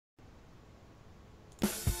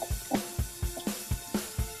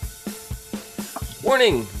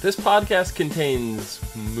Warning, this podcast contains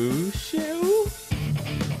Mushu.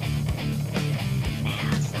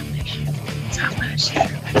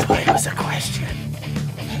 What was the question?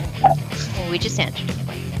 Well, we just answered it.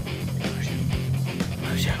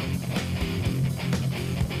 Mushu.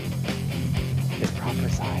 It's proper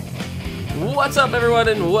size. What's up, everyone,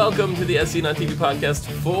 and welcome to the SC9TV podcast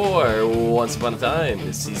for Once Upon a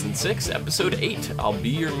Time, Season 6, Episode 8, I'll Be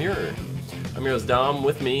Your Mirror. I'm your host, Dom.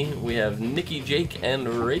 With me, we have Nikki, Jake, and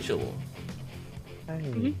Rachel. Hi. How's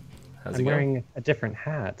it I'm going? wearing a different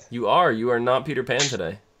hat. You are not Peter Pan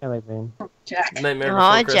today. Hello, man. Jack. Nightmare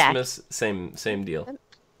Aw, Before Jack. Christmas, same deal.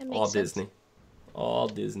 That makes All sense. Disney. All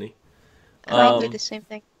Disney. I do the same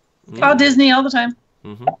thing. Oh, Disney all the time.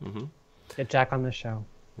 Get Jack on the show.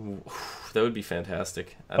 That would be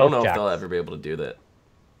fantastic. I don't Both know if Jacks. they'll ever be able to do that.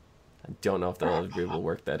 I don't know if they'll ever be able to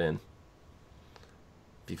work that in.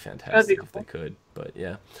 Be fantastic if they could, but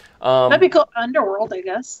yeah. That'd be cool. Underworld, I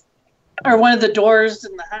guess. Or one of the doors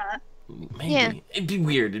in the hat. Maybe. Yeah. It'd be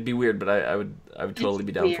weird, but I would totally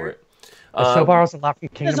be down for it. The show borrows a lot from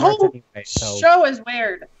Kingdom This Hearts whole anyway, so show is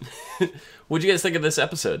weird. What'd you guys think of this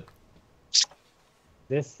episode?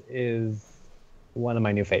 this is one of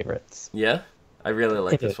my new favorites. Yeah? I really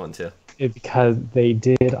like It this is. one too. Because they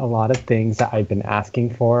did a lot of things that I've been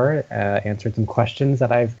asking for, answered some questions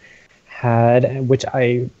that I've had, which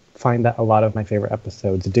I find that a lot of my favorite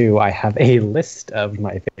episodes do. I have a list of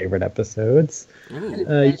my favorite episodes.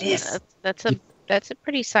 Ooh. Yes. That's a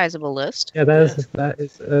pretty sizable list. Yeah, that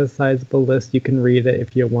is a sizable list. You can read it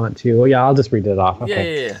if you want to. Oh, yeah, I'll just read it off.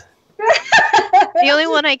 Okay. Yeah. The only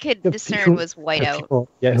one I could Who- discern was Whiteout. people-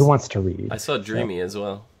 Yeah, who wants to read? I saw Dreamy as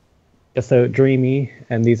well. Yeah, so Dreamy,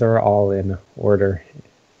 and these are all in order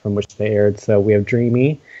from which they aired. So we have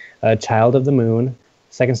Dreamy, Child of the Moon,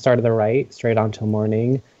 Second Star to the Right, Straight On Till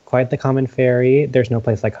Morning, Quite the Common Fairy, There's No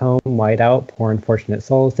Place Like Home, Whiteout, Poor Unfortunate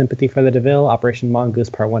Soul, Sympathy for the DeVille, Operation Mongoose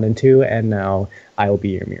Part 1 and 2, and now I Will Be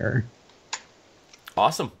Your Mirror.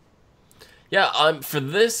 Awesome. Yeah, for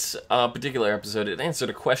this particular episode, it answered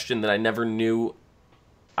a question that I never knew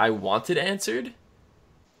I wanted answered.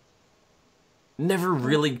 Never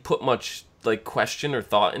really put much question or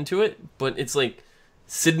thought into it, but it's like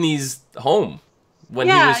Sydney's home when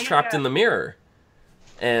he was trapped in the mirror.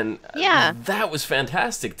 And Yeah. that was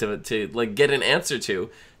fantastic to get an answer to.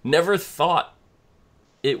 Never thought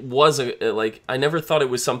it was I never thought it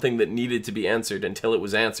was something that needed to be answered until it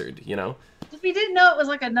was answered, you know? We didn't know it was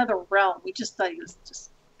like another realm. We just thought it was just.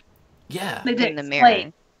 Yeah. They In didn't the explain.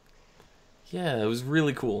 mirror. Yeah, it was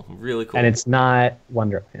really cool. Really cool. And it's not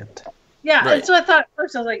Wonderland. Yeah, Right. and so I thought at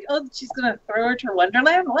first, I was like, oh, she's going to throw her to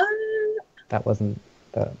Wonderland? What? That wasn't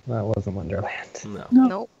Wonderland. No. No.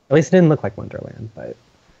 Nope. At least it didn't look like Wonderland, but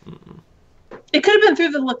It could have been through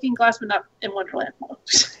the looking glass, but not in Wonderland.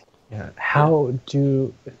 yeah. How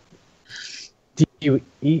do you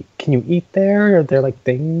eat? Can you eat there? Are there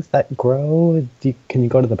things that grow? Can you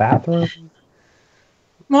go to the bathroom?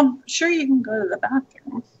 Well, sure, you can go to the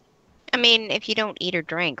bathroom. I mean, if you don't eat or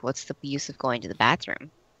drink, what's the use of going to the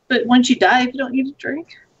bathroom? But once you die, you don't need to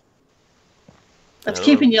drink. That's Oh.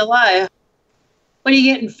 keeping you alive. What are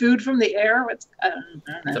you getting? Food from the air? I don't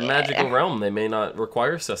know. It's a magical realm. They may not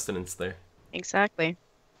require sustenance there. Exactly.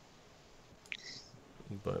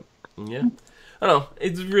 But yeah, I don't know.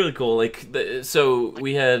 It's really cool. So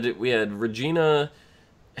we had Regina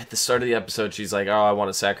at the start of the episode. She's like, "Oh, I want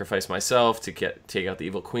to sacrifice myself to take out the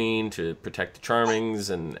evil queen to protect the Charmings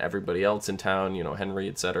and everybody else in town. You know, Henry,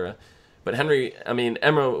 etc." But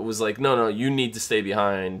Emma was like, "No, you need to stay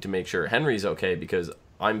behind to make sure Henry's okay because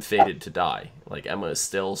I'm fated to die." Like Emma is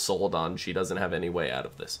still sold on she doesn't have any way out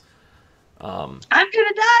of this. I'm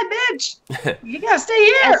gonna die, bitch! You gotta stay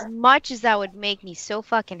here! As much as that would make me so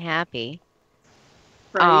fucking happy,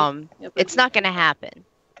 Right. Yeah, but- it's not gonna happen.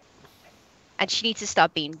 And she needs to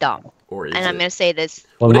stop being dumb. Or is And I'm it? gonna say this,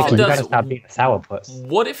 Well, What if Nikki, it you does- gotta stop being a sourpuss.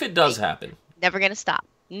 What if it does happen? never gonna stop.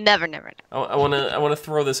 Never. I want to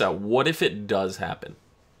throw this out. What if it does happen?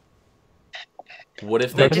 What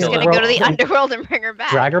if they We're just kill gonna her? go to the underworld and bring her back.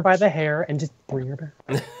 Drag her by the hair and just bring her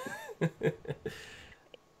back.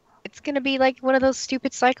 It's gonna be like one of those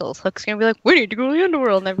stupid cycles. Hook's gonna be like, we need to go to the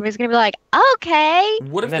underworld, and everybody's gonna be like, okay.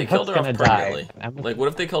 What if And then they killed her Hook's off gonna die. permanently? Like, what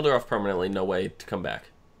if they killed her off permanently? No way to come back.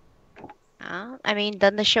 I mean,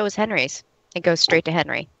 then the show is Henry's. It goes straight to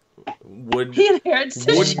Henry. Would He inherits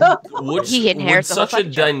the would, show. would He inherits the whole such a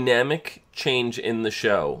fucking show. dynamic change in the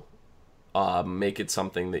show make it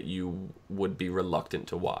something that you would be reluctant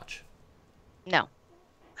to watch? No.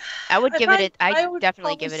 I would I give find- it. I I would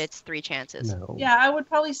definitely probably give it its 3 chances. No. Yeah, I would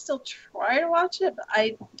probably still try to watch it, but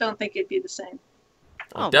I don't think it'd be the same.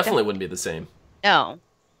 Oh, Definitely wouldn't be the same. No.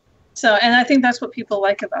 So, and I think that's what people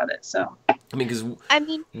like about it. So, I mean, because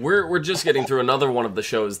we're just getting through another one of the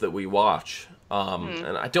shows that we watch,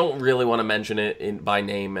 and I don't really want to mention it by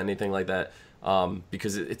name, anything like that,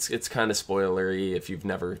 because it's kind of spoilery if you've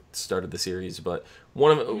never started the series. But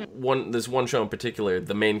there's one show in particular,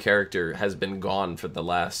 the main character has been gone for the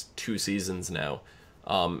last 2 seasons now,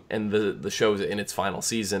 and the show's in its final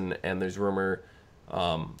season, and there's rumor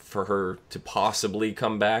for her to possibly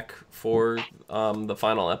come back for the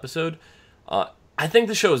final episode. I think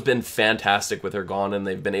the show has been fantastic with her gone, and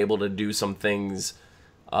they've been able to do some things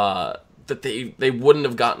that they wouldn't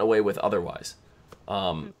have gotten away with otherwise.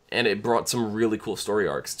 And it brought some really cool story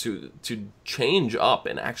arcs to change up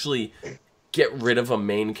and actually get rid of a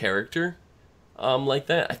main character like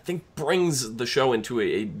that. I think brings the show into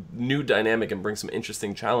a new dynamic and brings some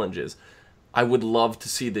interesting challenges. I would love to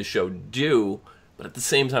see this show do. But at the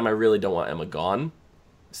same time, I really don't want Emma gone.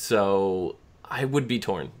 So I would be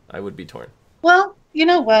torn. well, you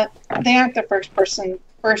know what? They aren't the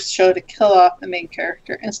first show to kill off the main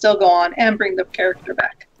character and still go on and bring the character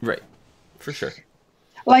back. Right. For sure.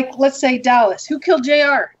 Like, let's say Dallas. Who killed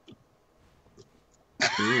JR?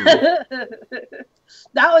 That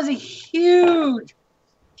was a huge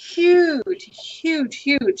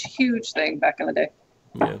thing back in the day.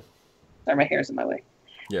 Yeah. Sorry, my hair's in my way.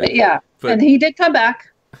 Yeah. But, and he did come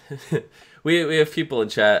back. we have people in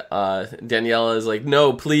chat. Daniela is like,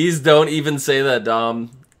 no, please don't even say that,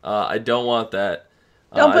 Dom. I don't want that.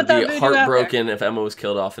 Don't put that I'd be voodoo out heartbroken if Emma was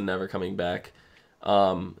killed off and never coming back.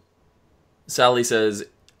 Sally says,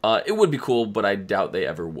 it would be cool, but I doubt they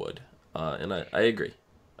ever would. And I agree.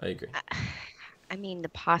 I mean, the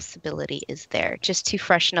possibility is there, just to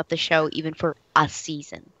freshen up the show, even for a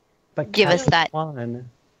season. But Give us that. One.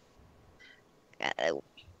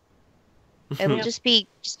 It'll just be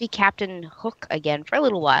Captain Hook again for a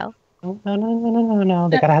little while. Oh, no.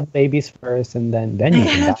 They gotta have babies first, and then you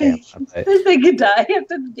can die. They could die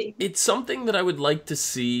after the baby. It's something that I would like to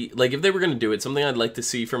see. Like, if they were going to do it, something I'd like to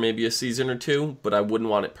see for maybe a season or 2, but I wouldn't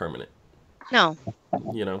want it permanent. No.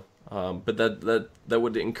 You know? But that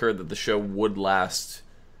would incur that the show would last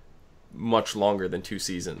much longer than 2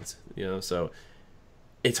 seasons. You know? So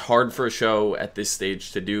it's hard for a show at this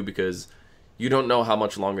stage to do because you don't know how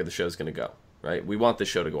much longer the show's going to go. Right? We want the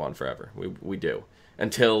show to go on forever. We do.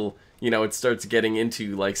 Until, you know, it starts getting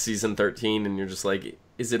into, like, season 13, and you're just like,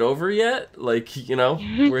 is it over yet? Like, you know,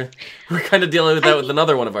 we're kind of dealing with that with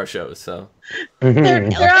another one of our shows, so.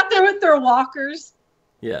 They're out there with their walkers.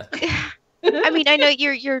 Yeah. I mean, I know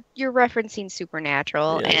you're referencing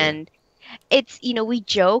Supernatural, and it's, you know, we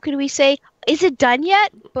joke and we say, is it done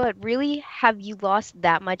yet? But really, have you lost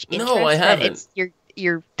that much interest? No, I haven't.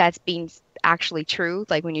 That that's being actually true,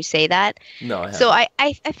 like when you say that? No, I haven't. So I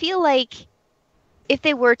feel like if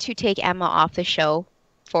they were to take Emma off the show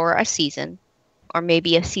for a season, or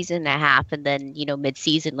maybe a season and a half, and then, you know,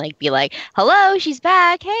 mid-season, like, be like, hello, she's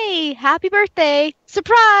back, hey, happy birthday,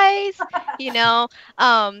 surprise, you know,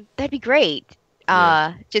 that'd be great,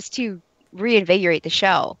 just to reinvigorate the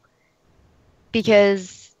show,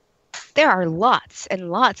 because there are lots and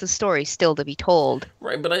lots of stories still to be told.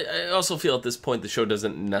 Right, but I also feel at this point the show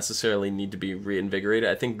doesn't necessarily need to be reinvigorated.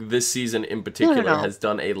 I think this season in particular has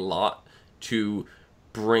done a lot to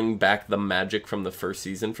bring back the magic from the first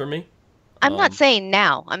season for me. I'm not saying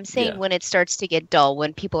now. I'm saying when it starts to get dull,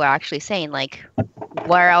 when people are actually saying, like,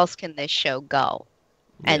 where else can this show go?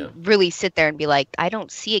 And really sit there and be like, I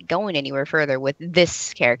don't see it going anywhere further with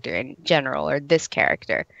this character in general, or this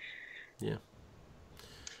character. Yeah.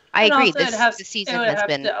 I agree. This season has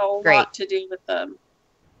been great. Lot to do with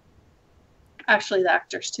actually the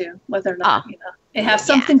actors too, whether or not you know they have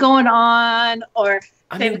something going on, or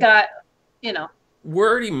they've got, you know. We're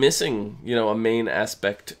already missing, you know, a main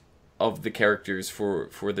aspect of the characters for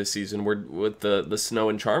this season. We're with the Snow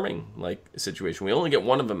and Charming like situation. We only get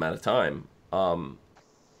one of them at a time, and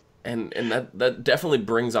that definitely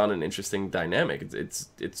brings on an interesting dynamic. It's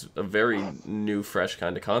a very new, fresh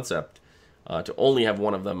kind of concept to only have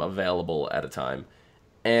one of them available at a time.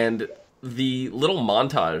 And the little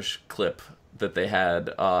montage clip that they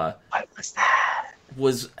had what was that?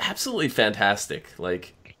 Was absolutely fantastic.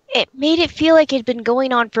 Like, it made it feel like it had been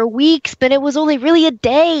going on for weeks, but it was only really a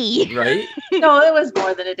day. Right? No, it was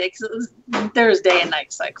more than a day, because there was day and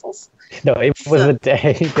night cycles. No, it was a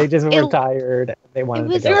day. They just were tired. They wanted to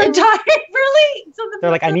go. They were tired, really? So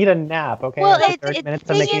they're like, I need a nap, okay? Well, 30 minutes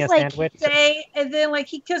of making a sandwich. Day, and then, like,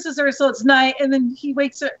 he kisses her, so it's night, and then he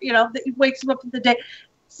wakes her, you know, he wakes him up in the day.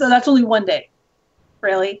 So that's only one day.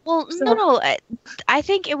 Really? Well, no. I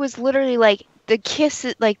think it was literally, like, the kiss,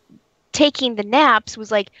 like, taking the naps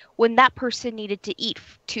was like when that person needed to eat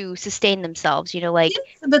to sustain themselves, like.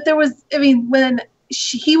 Yes, but there was, when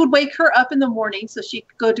he would wake her up in the morning so she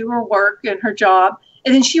could go do her work and her job,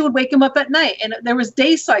 and then she would wake him up at night, and there was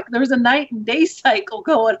a night and day cycle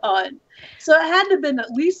going on. So it had to have been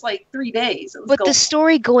at least like 3 days. But the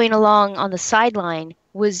story going along on the sideline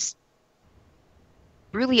was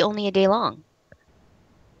really only a day long.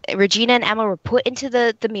 Regina and Emma were put into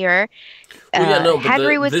the mirror. But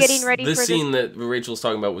Henry was getting ready for this scene that Rachel's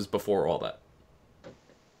talking about was before all that.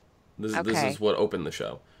 This is what opened the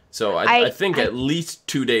show. So I think at least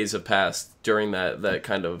 2 days have passed during that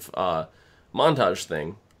kind of montage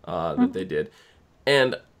thing that they did.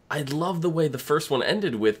 And I love the way the first one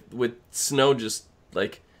ended with Snow just,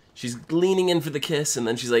 like, she's leaning in for the kiss, and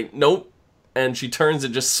then she's like, nope. And she turns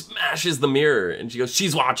and just smashes the mirror, and she goes,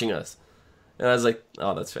 she's watching us. And I was like,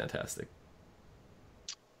 oh, that's fantastic.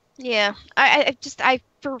 Yeah. I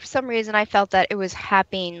for some reason, I felt that it was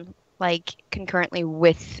happening, like, concurrently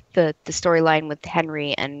with the storyline with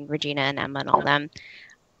Henry and Regina and Emma and all them.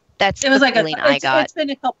 That's the feeling I got. It's been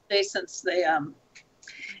a couple days since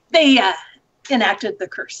they enacted the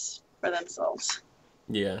curse for themselves.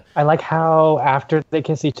 Yeah. I like how after they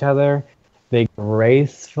kiss each other, they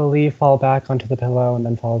gracefully fall back onto the pillow and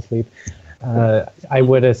then fall asleep. I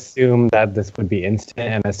would assume that this would be instant,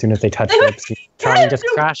 and as soon as they touch lips, Charlie just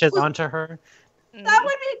crashes onto her. That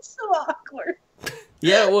would be so awkward.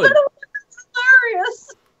 Yeah, it would. It's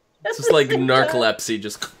hilarious. It's just like narcolepsy,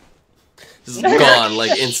 just gone,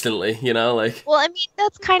 like, instantly, like. Well, I mean,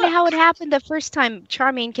 that's kind of how it happened the first time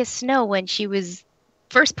Charmaine kissed Snow when she was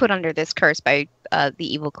first put under this curse by the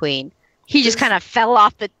evil queen. He just kind of fell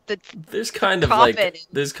off the There's kind of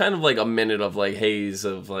like a minute of like haze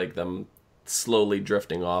of like them slowly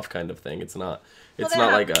drifting off kind of thing. It's not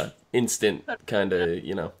like a instant kind of,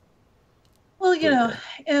 Well,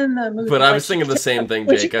 in the movie. But I was thinking the same thing,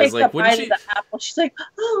 Jake. I was like, wouldn't she? The apple, she's like,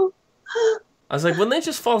 oh. I was like, wouldn't they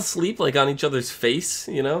just fall asleep like on each other's face?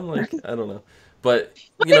 Like, I don't know. But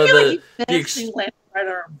right on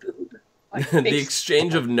our boob. Like, the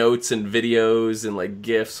exchange of notes and videos and like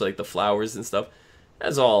gifs, like the flowers and stuff,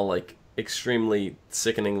 that's all like extremely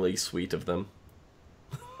sickeningly sweet of them.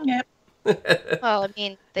 Yep. Well, I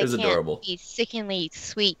mean, they can't adorable. be sickeningly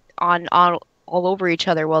sweet on all over each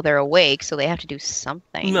other while they're awake, so they have to do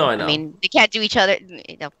something. No, I know. I mean, they can't do each other.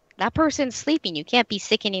 That person's sleeping. You can't be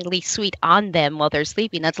sickeningly sweet on them while they're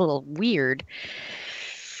sleeping. That's a little weird.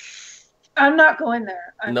 I'm not going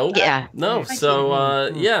there. Nope. Yeah. No.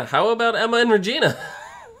 So, yeah. How about Emma and Regina?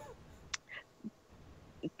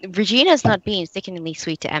 Regina's not being sickeningly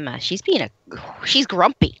sweet to Emma. She's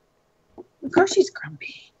grumpy. Of course she's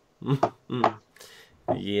grumpy.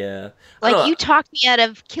 Yeah. Like, you talked me out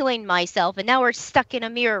of killing myself, and now we're stuck in a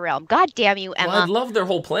mirror realm. God damn you, Emma. Well, I love their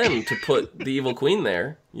whole plan to put the evil queen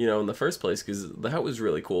there, in the first place, because that was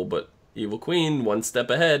really cool. But evil queen, one step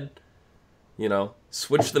ahead,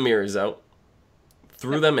 switched the mirrors out,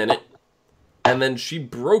 threw them in it, and then she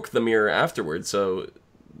broke the mirror afterwards, so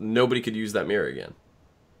nobody could use that mirror again.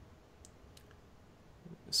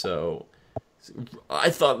 So I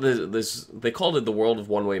thought this they called it the world of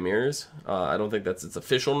one-way mirrors. I don't think that's its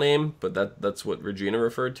official name, but that's what Regina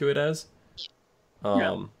referred to it as.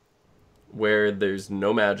 Where there's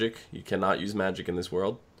no magic, you cannot use magic in this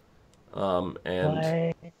world,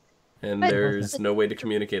 and there's no way to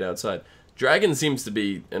communicate outside. Dragon seems to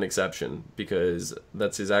be an exception because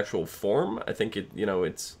that's his actual form. I think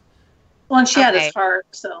it's. Well, and she had his heart,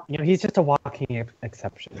 so. He's just a walking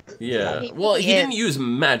exception. Yeah. Well, he didn't use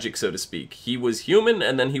magic, so to speak. He was human,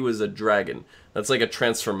 and then he was a dragon. That's like a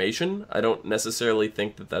transformation. I don't necessarily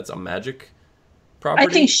think that that's a magic property. I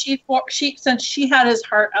think she since she had his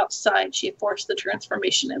heart outside, she forced the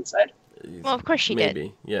transformation inside. Well, of course she did.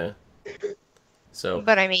 Maybe, yeah. So.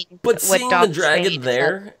 But I mean, but seeing the dragon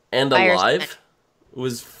there and alive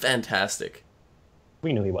was fantastic.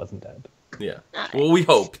 We knew he wasn't dead. Yeah. Well, we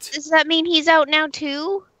hoped. Does that mean he's out now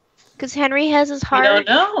too? Because Henry has his heart. I don't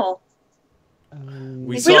know.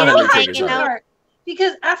 We saw Henry take his heart.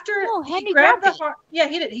 Because after he grabbed the heart, yeah,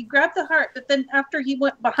 he did. He grabbed the heart, but then after he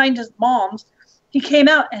went behind his mom's, he came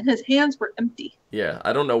out and his hands were empty. Yeah,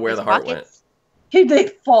 I don't know where the heart went.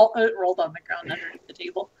 It rolled on the ground underneath the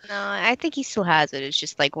table. No, I think he still has it. It's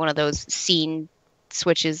just like one of those scene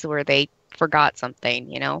switches where they forgot something,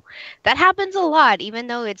 That happens a lot, even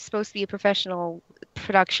though it's supposed to be a professional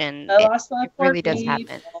production. It really does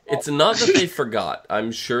happen. It's not that they forgot.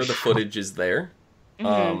 I'm sure the footage is there.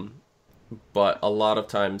 Mm-hmm. But a lot of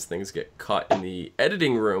times things get cut in the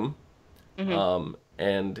editing room. Mm-hmm.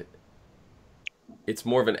 And it's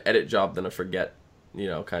more of an edit job than a forget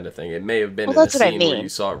kind of thing. It may have been Well, in a that's what I scene where mean. you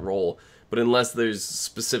saw it roll, but unless there's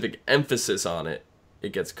specific emphasis on it,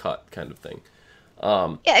 it gets cut, kind of thing.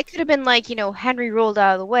 Yeah, it could have been like, Henry rolled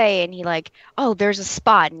out of the way and he like, oh, there's a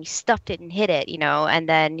spot and he stuffed it and hit it, and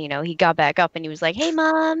then, he got back up and he was like, hey,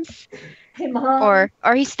 moms, Hey, Mom.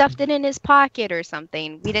 or he stuffed it in his pocket or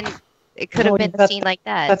something. It could have No, been a that's- scene like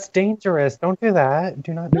that. That's dangerous. Don't do that.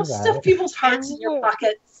 Do not do Don't stuff that. people's hearts in your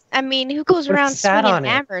pockets. I mean, who goes What if around he sat on swinging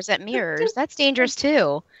it? hammers at mirrors? That's dangerous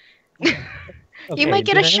too. You Okay, might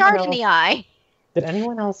get did a anyone shard in else- the eye. Did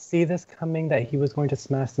anyone else see this coming, that he was going to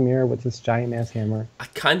smash the mirror with this giant ass hammer? I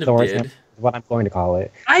kind of Thor's did. hammer is what I'm going to call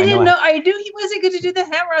it. I know didn't know. I knew he wasn't going to do the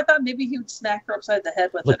hammer. I thought maybe he would smack her upside the head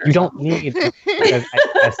with Look, it. Or you don't something. need.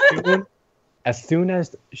 Because as soon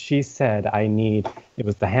as she said, "I need," it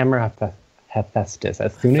was the hammer of Hephaestus.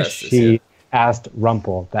 As soon as Hephaestus, she yeah. asked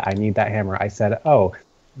Rumple that I need that hammer, I said, "Oh,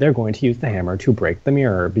 they're going to use the hammer to break the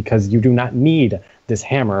mirror because you do not need this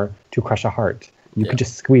hammer to crush a heart. You Yeah. could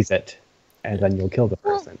just squeeze it, and then you'll kill the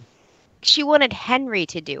Well, person." She wanted Henry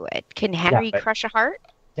to do it. Can Henry but- crush a heart?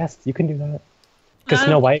 Yes, you can do that. Because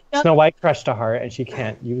Um, yeah. Snow White crushed a heart, and she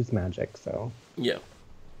can't use magic. So Yeah.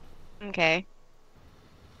 Okay.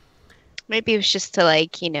 Maybe it was just to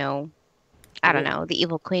I don't know, the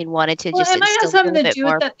evil queen wanted to Well, just it might have instill a something little to bit do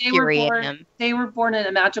more with that fury in him. they were born in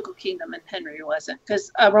a magical kingdom and Henry wasn't.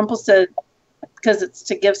 Because Rumple said, because it's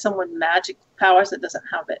to give someone magic powers that doesn't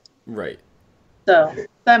have it. Right. So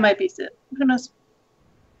that might be it. Who knows?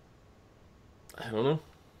 I don't know.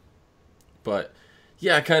 But,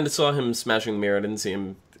 yeah, I kind of saw him smashing the mirror. I didn't see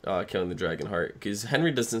him killing the dragon heart. Because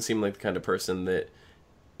Henry doesn't seem like the kind of person that,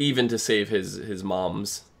 even to save his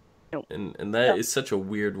moms. Nope. And that is such a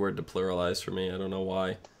weird word to pluralize for me. I don't know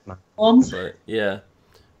why. Holmes? But, yeah.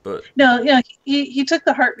 But, No, yeah, he took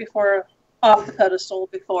the heart before off the pedestal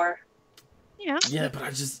before. Yeah. yeah, but I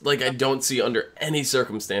just, I don't see under any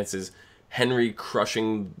circumstances Henry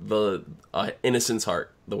crushing the innocent's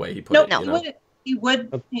heart the way he put No, it. You know? he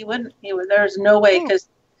wouldn't. There's no way because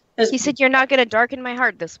He said, "You're not going to darken my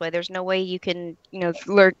heart this way. There's no way you can,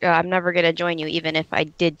 I'm never going to join you, even if I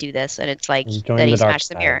did do this." And it's like Join that he the dark smashed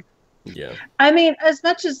the side. mirror. Yeah. I mean, as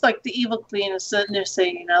much as the evil queen is sitting there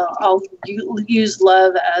saying, I'll use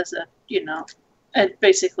love as a, and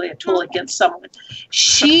basically a tool against someone.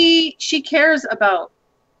 She cares about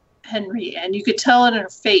Henry, and you could tell it in her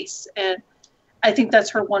face. And I think that's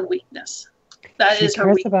her one weakness. That she is her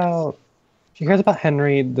cares weakness. She cares about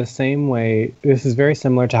Henry the same way. This is very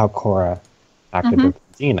similar to how Cora acted Mhm.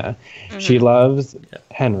 with Xena. She loves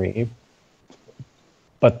Henry,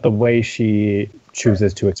 but the way she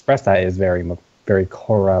chooses to express that is very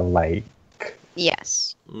Cora-like.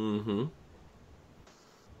 Yes. Mm-hmm.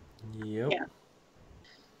 Yep. Yeah.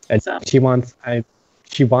 And So- she wants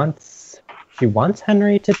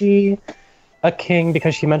Henry to be a king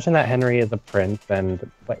because she mentioned that Henry is a prince.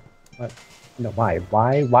 And what? No,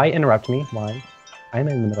 why interrupt me? Why? I'm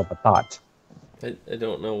in the middle of a thought. I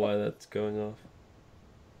don't know why that's going off.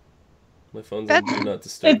 My phone's on That's- Do Not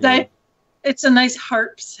Disturb. It's nice. It's a nice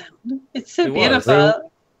harp sound. It's so It was.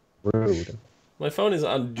 beautiful. Rude. My phone is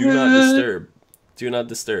on Do Not Disturb. Do Not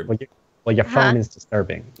Disturb. Well, your phone is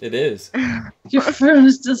disturbing. It is. Your phone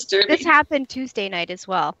is disturbing. This happened Tuesday night as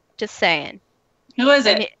well. Just saying. Who is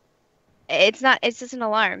I it? mean, it's just an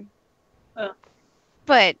alarm. Oh.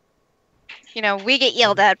 But, we get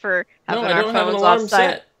yelled at for No, having I our don't have an phones alarm offside.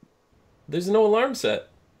 set. There's no alarm set.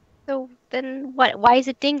 So then what? Why is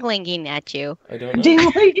it ding-linging at you? I don't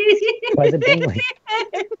know. Why is it dingling?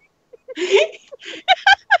 I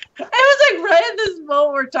was like right at this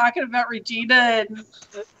moment we're talking about Regina and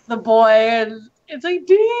the boy, and it's like,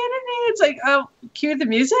 it's like, oh, cue the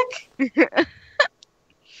music.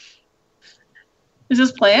 Is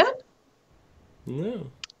this planned? No.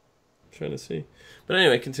 I'm trying to see. But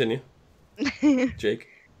anyway, continue. Jake.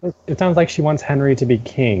 It sounds like she wants Henry to be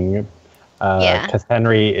king. Yeah. Because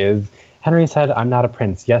Henry said, "I'm not a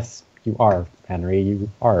prince." Yes, you are, Henry. You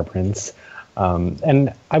are a prince.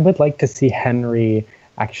 And I would like to see Henry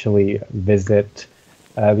actually visit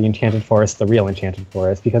the Enchanted Forest, the real Enchanted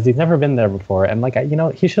Forest, because he's never been there before. And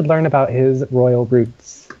he should learn about his royal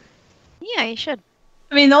roots. Yeah, you should.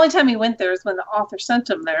 I mean, the only time he went there is when the author sent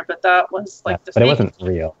him there, but that was like the but it fake- wasn't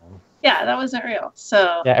real. Yeah, that wasn't real.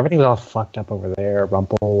 So Yeah, everything was all fucked up over there.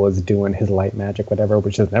 Rumple was doing his light magic, whatever,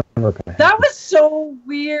 which is never going to happen. that was so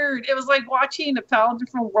weird. It was like watching a paladin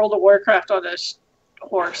from World of Warcraft on a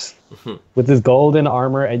horse. With his golden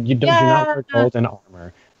armor, and you do not wear Yeah. golden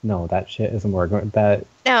armor. No, that shit isn't working. That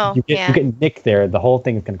No, you yeah. get nicked there, the whole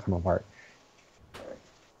thing is going to come apart.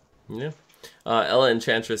 Yeah. Ella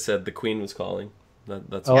Enchantress said the Queen was calling.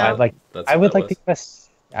 That's Oh, what- I'd like that's I what would that like was. to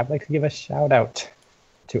give I'd like to give a shout out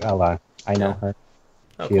to Ella. I know her.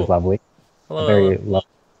 Oh, She is lovely. Hello, A very, Ella.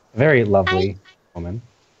 very lovely woman.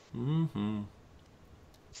 Mm-hmm.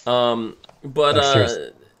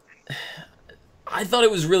 I thought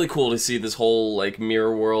it was really cool to see this whole like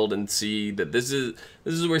mirror world and see that this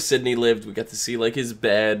is where Sydney lived. We got to see like his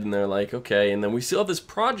bed, and they're like, okay, and then we saw this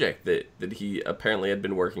project that he apparently had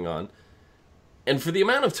been working on. And for the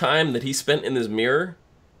amount of time that he spent in this mirror,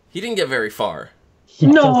 he didn't get very far. He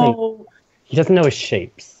doesn't know his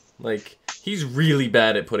shapes. Like, he's really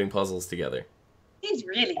bad at putting puzzles together. He's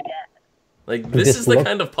really bad. Like, this is the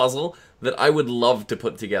kind of puzzle that I would love to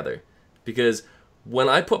put together. Because when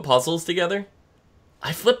I put puzzles together,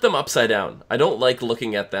 I flip them upside down. I don't like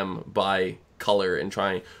looking at them by color and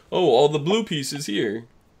trying, oh, all the blue pieces here.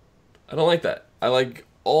 I don't like that. I like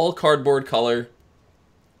all cardboard color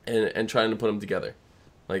and trying to put them together.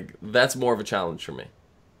 Like, that's more of a challenge for me.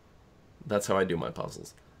 That's how I do my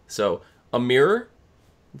puzzles. So, a mirror,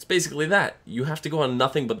 it's basically that. You have to go on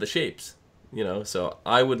nothing but the shapes. You know, so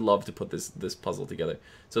I would love to put this puzzle together.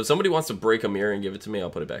 So if somebody wants to break a mirror and give it to me, I'll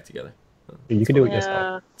put it back together. You can do it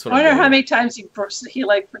yourself. I wonder how many times he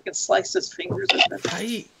like freaking sliced his fingers with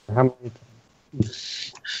it. How many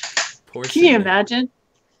Poor Can you imagine?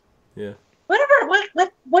 Yeah. What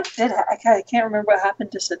did I can't remember what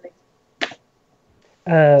happened to Sydney.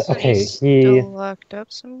 Okay, Still locked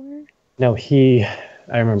up somewhere? No,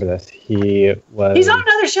 I remember this. He's on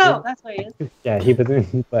another show. That's what he is. Yeah, he was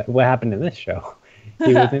in. But what happened in this show?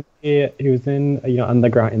 He was in. On the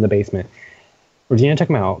ground in the basement. Regina took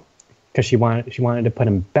him out because she wanted to put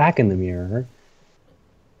him back in the mirror.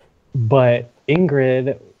 But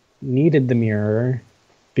Ingrid needed the mirror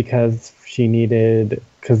because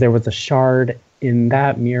there was a shard in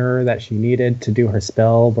that mirror that she needed to do her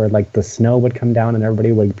spell where like the snow would come down and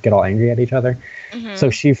everybody would get all angry at each other. Mm-hmm. So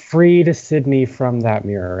she freed Sydney from that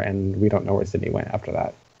mirror, and we don't know where Sydney went after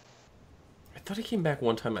that. I thought he came back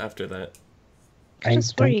one time after that. I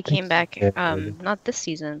swear he came back, not this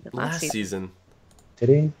season, but last season. Did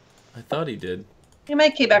he? I thought he did. He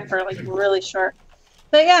might came back for like really short.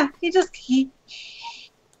 But yeah, he vanished.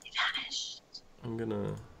 I'm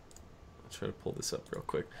gonna try to pull this up real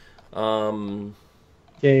quick.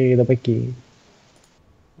 Yay, the wiki.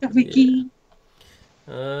 The wiki.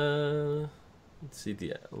 Yeah. Let's see.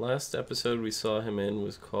 The last episode we saw him in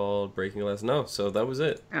was called Breaking Glass. No, so that was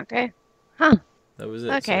it. Okay. Huh. That was it.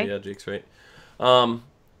 Okay. So yeah, Jake's right.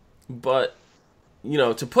 But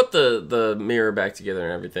to put the mirror back together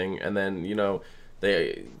and everything, and then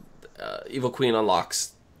they Evil Queen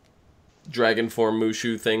unlocks dragon form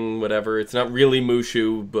Mushu thing, whatever. It's not really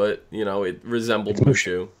Mushu, but it resembled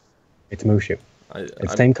Mushu. It's Mushu.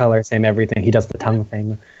 It's same color, same everything. He does the tongue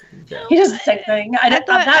thing. Yeah. He does the same thing. I'm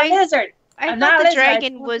not a lizard. I thought the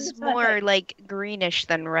dragon was more like greenish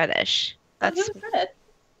than reddish. He was red.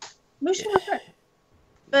 Mushu was red.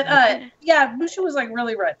 But yeah, Mushu was like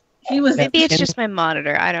really red. He was. Maybe it's just my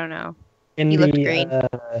monitor. I don't know. He looked green.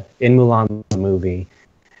 In Mulan the movie,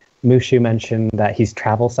 Mushu mentioned that he's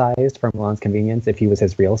travel sized for Mulan's convenience. If he was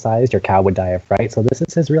his real size, your cow would die of fright. So this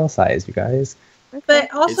is his real size, you guys.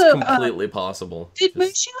 But also, it's completely possible. Did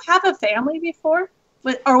Mushu have a family before,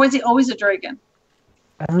 or was he always a dragon?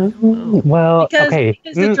 Well, because okay.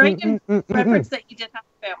 the dragon referenced that he did have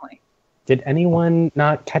a family. Did anyone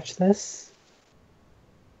not catch this?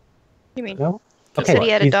 What do you mean? No. He said he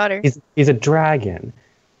had a daughter. He's a dragon.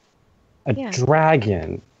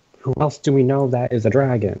 Dragon. Who else do we know that is a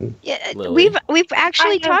dragon? Yeah, Lily. we've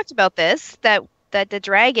actually talked about this. That the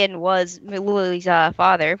dragon was Lily's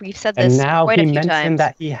father. We've said this quite a few times. And now he mentioned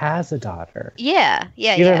that he has a daughter. Yeah.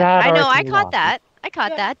 I know. I caught that.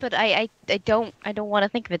 But I don't want to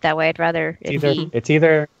think of it that way. I'd rather it's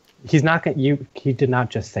either he's not gonna he did not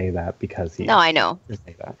just say that because he. No, I know.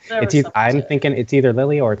 Say that. I'm thinking it's either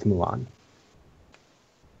Lily or it's Mulan.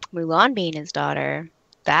 Mulan being his daughter,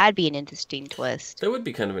 that'd be an interesting twist. That would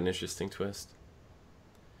be kind of an interesting twist.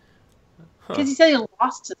 Because he said he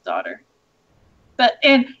lost his daughter. But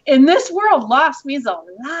in this world, lost means a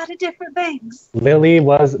lot of different things.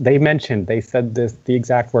 They said the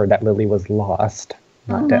exact word, that Lily was lost,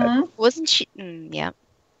 not dead. Wasn't she? Yeah.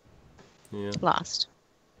 Lost.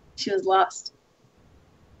 She was lost.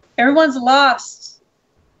 Everyone's lost.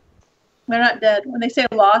 They're not dead. When they say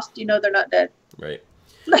lost, they're not dead. Right.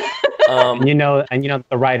 And the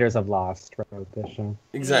writers of Lost wrote this show.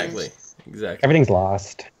 Exactly. Everything's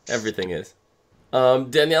lost. Everything is.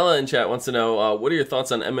 Daniela in chat wants to know, what are your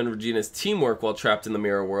thoughts on Emma and Regina's teamwork while trapped in the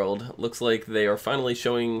mirror world? Looks like they are finally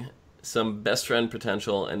showing some best friend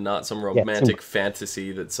potential and not some romantic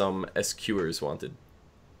fantasy that some SQers wanted.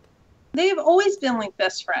 They've always been like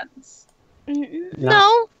best friends.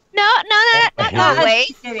 No. Not I'm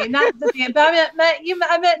always. kidding. Not the beginning, but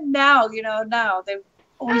I meant now. Now they've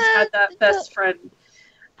always had that best friend,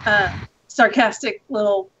 sarcastic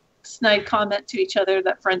little snide comment to each other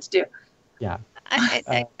that friends do. Yeah.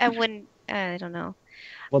 I wouldn't. I don't know.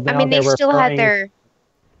 Well, I mean, they still had their.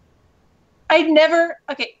 I'm gonna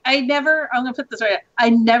put this right. I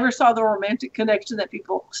never saw the romantic connection that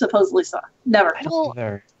people supposedly saw. Never. I don't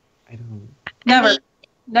either. I don't.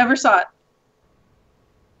 Never saw it.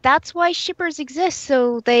 That's why shippers exist,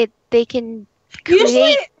 so they can Usually,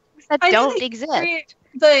 create things that don't exist.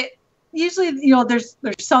 Usually, there's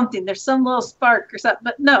something, there's some little spark or something.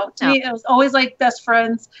 But no, to me, it was always like best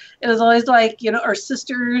friends. It was always like, or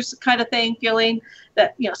sisters kind of thing, feeling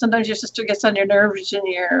that, sometimes your sister gets on your nerves and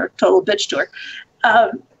you're a total bitch to her.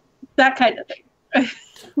 That kind of thing.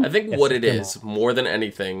 I think what it is, more than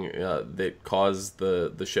anything, that caused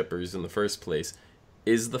the shippers in the first place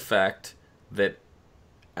is the fact that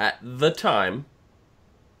at the time,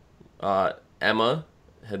 Emma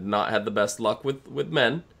had not had the best luck with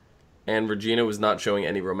men, and Regina was not showing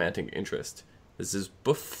any romantic interest. This is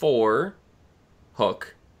before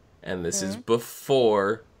Hook, and this is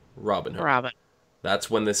before Robin Hood. That's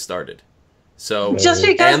when this started. So, just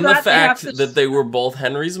because and the fact that they were both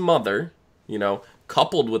Henry's mother,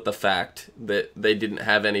 coupled with the fact that they didn't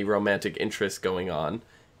have any romantic interest going on,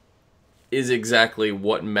 is exactly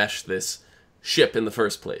what meshed this ship in the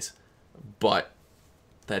first place. But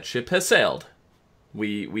that ship has sailed.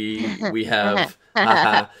 We have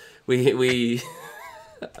we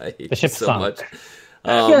I hate the ship so sunk. much.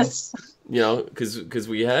 Yes. Because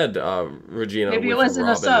we had Regina Maybe with it wasn't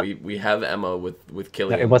a sub. Robin. We have Emma with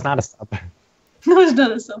Killian. No, it was not a sub. It was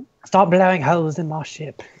not a sub. Stop blowing holes in my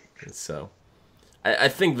ship. So, I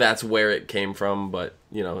think that's where it came from, but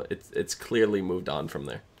it's clearly moved on from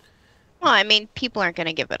there. Well, I mean, people aren't going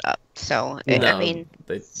to give it up, so No, I mean,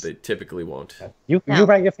 they typically won't. You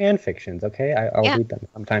write your fan fictions, okay? I'll read them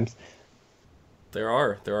sometimes. There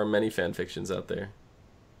are many fan fictions out there.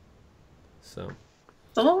 So.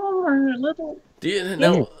 Little.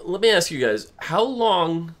 Now, let me ask you guys: how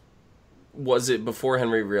long was it before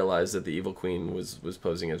Henry realized that the Evil Queen was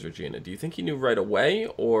posing as Regina? Do you think he knew right away,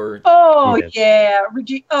 or? Oh yeah,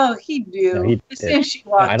 Regina. Oh, he knew. No, he as soon as she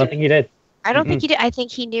walked I don't think he did. I don't think he did. I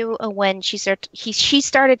think he knew when she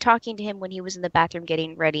started talking to him when he was in the bathroom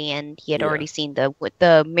getting ready, and he had already seen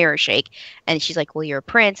the mirror shake. And she's like, "Well, you're a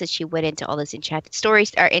prince," and she went into all this enchanted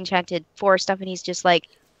stories, or enchanted forest stuff, and he's just like,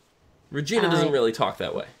 Regina doesn't really talk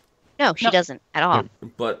that way. No, she doesn't at all.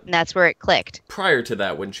 But and that's where it clicked. Prior to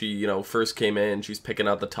that, when she first came in, she's picking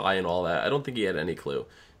out the tie and all that. I don't think he had any clue.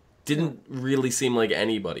 Didn't really seem like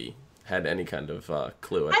anybody had any kind of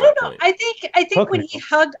clue at that point. I think when he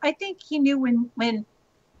hugged, I think he knew when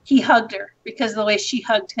he hugged her because of the way she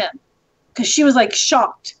hugged him. Because she was like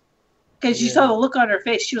shocked. Because you saw the look on her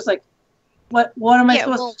face. She was like, "What am I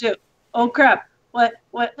supposed to do? Oh crap! What?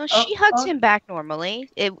 No, she hugs him back normally.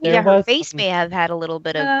 Her face may have had a little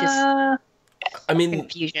bit of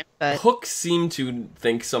confusion. But Hook seemed to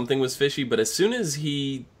think something was fishy, but as soon as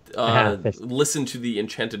he listened to the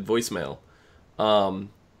enchanted voicemail,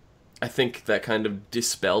 I think that kind of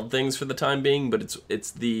dispelled things for the time being, but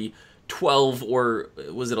it's the 12 or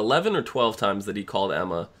was it 11 or 12 times that he called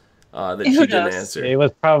Emma that she didn't answer. It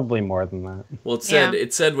was probably more than that. Well,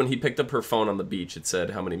 it said when he picked up her phone on the beach, it said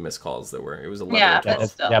how many missed calls there were. It was 11 or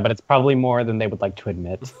 12. But it's probably more than they would like to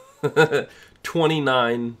admit.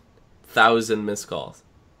 29,000 missed calls.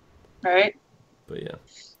 Right. But yeah.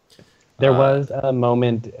 There was a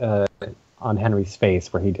moment on Henry's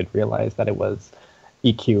face where he did realize that it was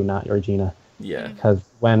EQ, not Regina. Yeah. Because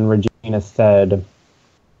when Regina said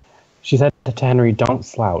to Henry, "Don't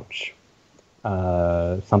slouch,"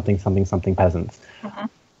 something peasants. Mm-hmm.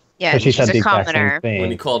 Yeah, she said the exact commoner. same thing.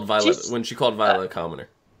 When she called Violet a commoner.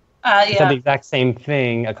 She said the exact same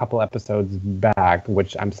thing a couple episodes back,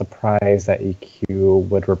 which I'm surprised that EQ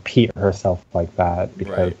would repeat herself like that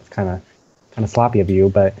because it's kind of sloppy of you.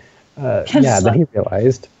 But then he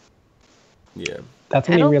realized. Yeah. That's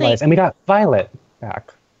when he realized, and we got Violet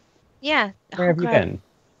back. Yeah. Where have you been?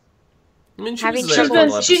 I mean,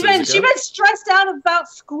 she's been stressed out about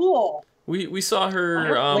school. We saw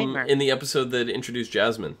her in the episode that introduced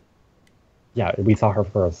Jasmine. Yeah, we saw her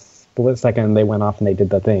for a split second. They went off and they did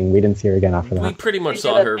the thing. We didn't see her again after that. We pretty much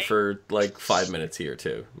saw her for like 5 minutes here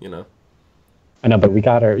too. I know, but we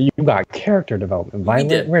got her. You got character development.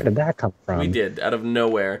 Violet, where did that come from? We did, out of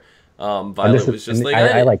nowhere. Violet was just like,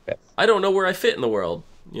 I like this. I don't know where I fit in the world,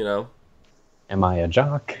 Am I a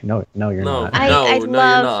jock? No, you're No. not. I you're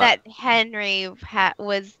love not. that Henry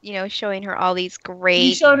was, showing her all these He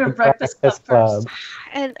great showed her Breakfast Club first.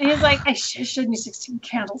 and And he's like, I showed you 16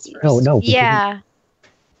 candles first. No. we didn't. yeah.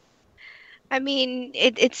 I mean,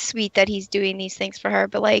 it's sweet that he's doing these things for her,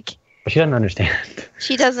 but like But she doesn't understand.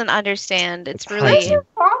 she doesn't understand. It's It's really Where's her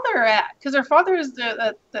father at? Because her father is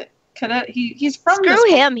the cadet. He's from screw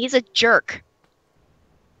this him. He's a jerk.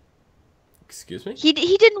 Excuse me? He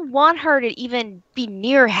didn't want her to even be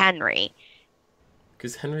near Henry.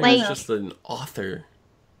 Because Henry Like- was just an author.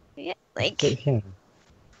 Yeah, like Yeah.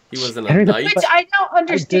 He wasn't Henry a the- knight. Which I don't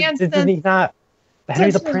understand. Does since- he not?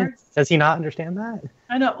 Henry's a since- prince. Does he not understand that?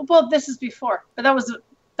 I know. Well, this is before, but that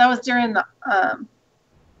was during the. I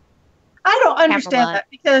don't understand Camelot. that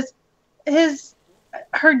because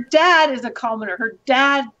her dad is a commoner. Her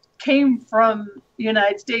dad came from the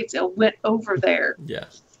United States and went over there. Yeah.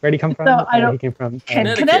 Where'd he come from? So, I don't- He came from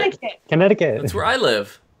Connecticut. Connecticut. That's where I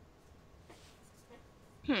live.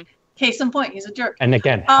 Case in point, he's a jerk. And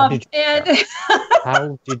again, how did you? And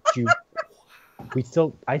How did you?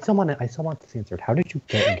 I still want this answered. How did you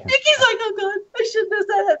get in Canada? Nikki's like, oh god, I shouldn't have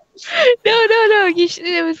said it. no. You should.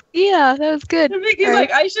 It was that was good. And Nikki's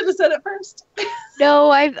like, I should have said it first. No,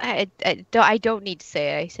 I don't need to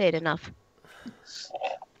say it. I say it enough.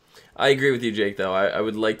 I agree with you, Jake, though. I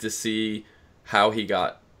would like to see how he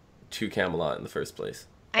got to Camelot in the first place.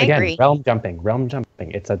 I Again, agree. realm jumping.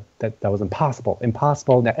 That was impossible.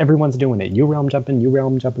 Now everyone's doing it. You realm jumping. The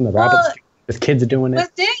rabbits. This kid's doing it.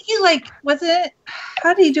 But didn't he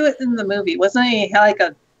how did he do it in the movie? Wasn't he like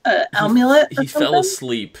a amulet? He fell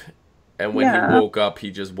asleep, and when Yeah. he woke up,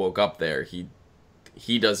 he just woke up there.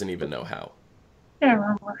 He doesn't even know how. I can't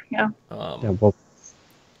remember. Yeah. Yeah, well,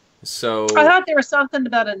 So I thought there was something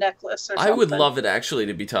about a necklace or something. I would love it actually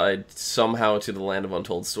to be tied somehow to the Land of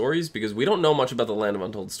Untold Stories, because we don't know much about the Land of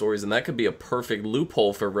Untold Stories, and that could be a perfect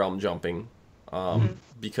loophole for realm jumping,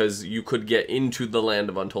 because you could get into the Land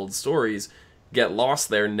of Untold Stories, get lost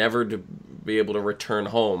there, never to be able to return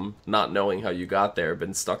home, not knowing how you got there,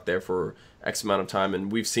 been stuck there for X amount of time,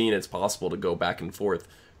 and we've seen it's possible to go back and forth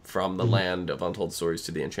from the Land of Untold Stories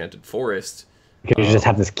to the Enchanted Forest. because you just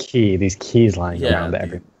have these keys lying Yeah, around that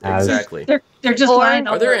everyone has. exactly. They're just Or- lying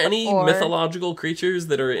Are on there the any Or- mythological creatures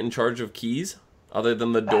that are in charge of keys other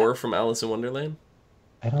than the door from Alice in Wonderland?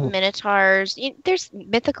 I don't. Minotaurs. There's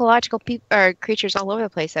mythological creatures all over the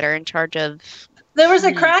place that are in charge of. There was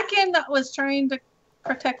a kraken that was trying to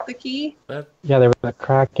protect the key. Yeah, there was a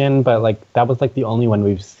Kraken, but that was the only one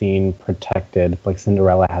we've seen protected.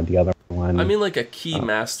 Cinderella had the other one. I mean, like a key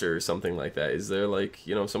master or something like that. Is there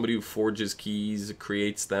somebody who forges keys,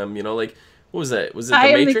 creates them? What was that? Was it I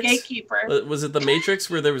the am the Matrix? gatekeeper. Was it the Matrix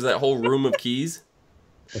where there was that whole room of keys?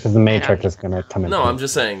 because the Matrix is gonna come in. No, I'm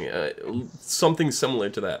just saying something similar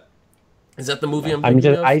to that. Is that the movie I'm I'm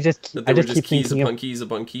thinking just. of? I just. That I there just were keep keys thinking upon of. keys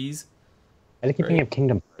upon keys? I just keep thinking of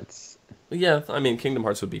Kingdom Hearts. Yeah, I mean, Kingdom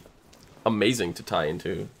Hearts would be amazing to tie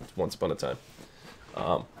into Once Upon a Time.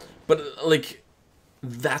 But,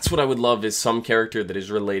 that's what I would love, is some character that is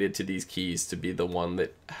related to these keys to be the one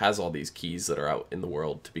that has all these keys that are out in the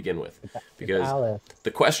world to begin with. Because Alice.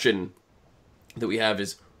 the question that we have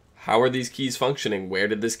is, how are these keys functioning? Where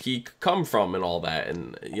did this key come from and all that?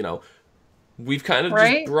 And, we've kind of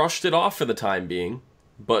Right? just brushed it off for the time being.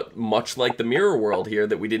 But much like the mirror world here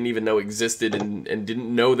that we didn't even know existed and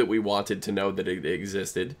didn't know that we wanted to know that it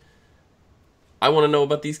existed, I want to know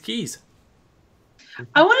about these keys.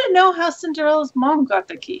 I want to know how Cinderella's mom got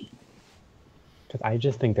the key. Because I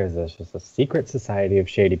just think there's just a secret society of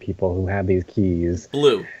shady people who have these keys.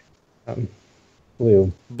 Blue.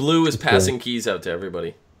 Blue. Blue is passing keys out to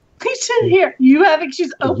everybody. We should hear. You have it.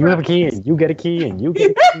 She's over. You have a key, and you get a key, and you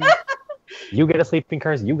get a key. You get a sleeping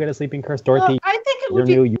curse. You get a sleeping curse. Dorothy, I think it you're would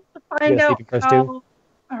be new. You to find get a out sleeping curse how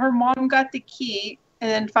her mom got the key, and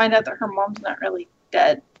then find out that her mom's not really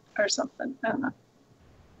dead or something. I don't know.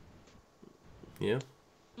 Yeah.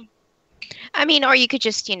 I mean, or you could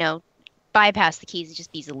just bypass the keys and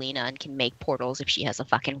just be Zelina and can make portals if she has a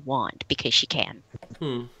fucking wand because she can.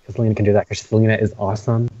 because Lena can do that because Lena is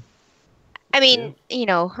awesome. I mean,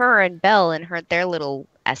 her and Belle and their little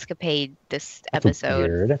escapade this That's episode.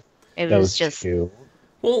 weird. It Those was just two.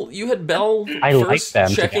 Well, you had Belle I like first them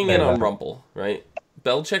checking in together, on though. Rumple, right?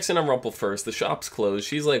 Belle checks in on Rumple first. The shop's closed.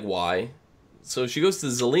 She's like, why? So she goes to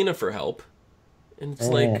Zelina for help. And it's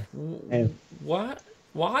like, what?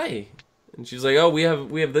 Why? And she's like, oh, we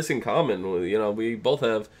have this in common. We both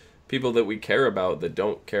have people that we care about that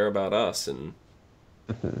don't care about us. And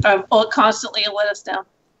Well, constantly let us down.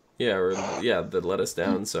 that let us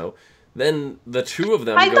down. So then the two of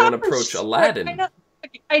them I go thought and for approach sure- Aladdin.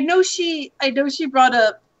 I know she brought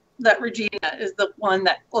up that Regina is the one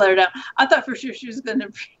that let her down. I thought for sure she was going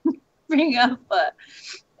to bring up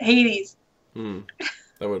Hades. That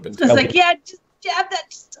would have been. It's like, yeah, just jab that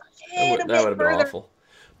just that would have been awful.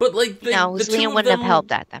 But like, no, Zelina wouldn't have helped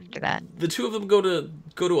that after that. The two of them go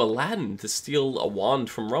to Aladdin to steal a wand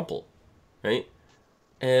from Rumple, right?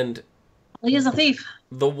 And Leah's a thief.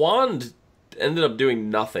 The wand ended up doing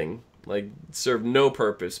nothing, like served no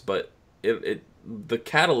purpose. But the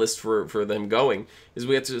catalyst for them going is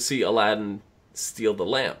we have to see Aladdin steal the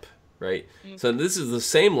lamp, right? Mm-hmm. So this is the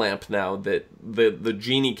same lamp now that the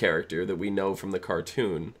genie character that we know from the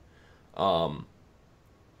cartoon,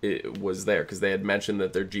 it was there because they had mentioned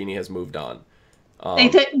that their genie has moved on. They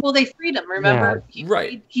freed him. Remember,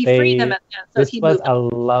 yeah, he freed them at the end. So this was a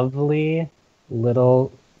lovely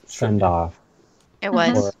little send off. It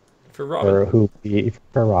was for Robin.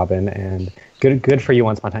 For Robin, and good for you.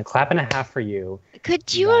 Once upon a time, clap and a half for you.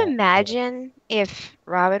 Could you imagine if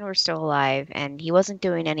Robin were still alive and he wasn't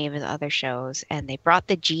doing any of his other shows, and they brought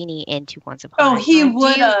the genie into Once Upon a Time? Oh, he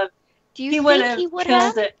would have. Do you think he would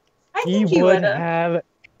have? I think he would have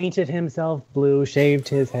painted himself blue, shaved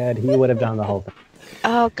his head. He would have done the whole thing.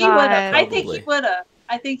 Oh God! He would have. I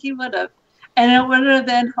think he would have. And it would have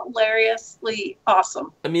been hilariously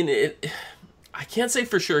awesome. I mean, I can't say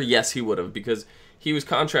for sure yes he would have, because he was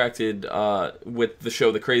contracted with the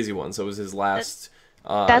show The Crazy Ones. So it was his last...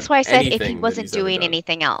 that's why I said if he wasn't doing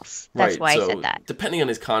anything else. That's why I said that. Depending on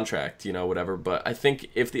his contract, whatever. But I think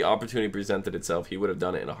if the opportunity presented itself, he would have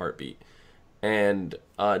done it in a heartbeat. And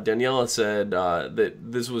Daniela said that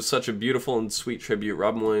this was such a beautiful and sweet tribute.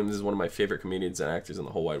 Robin Williams is one of my favorite comedians and actors in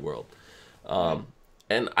the whole wide world.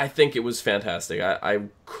 And I think it was fantastic. I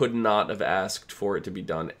could not have asked for it to be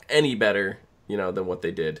done any better, than what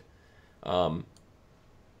they did. But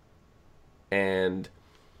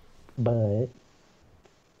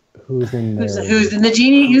who's in there? Who's in the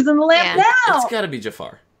genie? Who's in the lamp now? It's got to be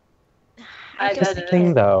Jafar. That's the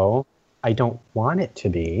thing, though. I don't want it to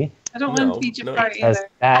be. I don't want it to be Jafar either.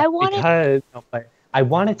 I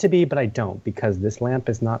want it to be, but I don't, because this lamp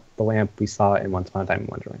is not the lamp we saw in Once Upon a Time in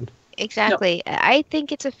Wonderland. Exactly. No. I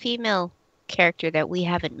think it's a female character that we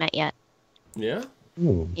haven't met yet. Yeah?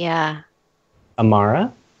 Ooh. Yeah.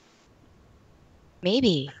 Amara?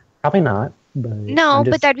 Maybe. Probably not. But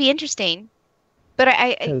but that'd be interesting. But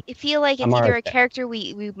I feel like it's either a character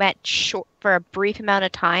we met for a brief amount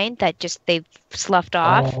of time that just they've sloughed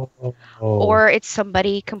off, or it's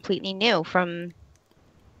somebody completely new from...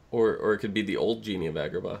 Or it could be the old genie of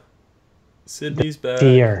Agrabah. Sydney's back.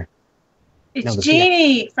 Dear. It's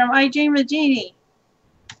Genie from I Dream of Genie.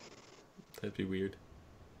 That'd be weird.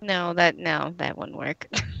 No, that wouldn't work.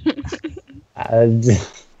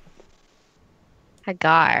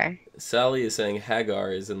 Hagar. Sally is saying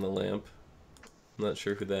Hagar is in the lamp. I'm not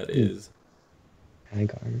sure who that is.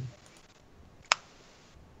 Hagar.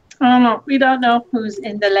 I don't know. We don't know who's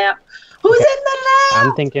in the lamp. Who's in the lamp?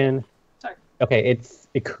 I'm thinking. Sorry. Okay,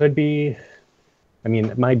 it could be. I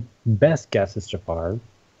mean, my best guess is Jafar.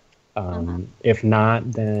 If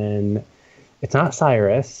not, then it's not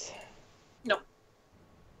Cyrus. No.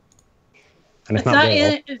 And it's not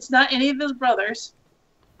Will. It's not any of his brothers.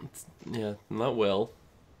 Not Will.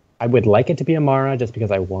 I would like it to be Amara just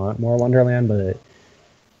because I want more Wonderland, but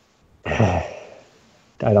I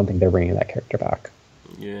don't think they're bringing that character back.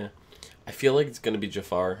 Yeah. I feel like it's going to be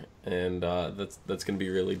Jafar, and that's going to be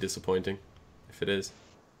really disappointing if it is.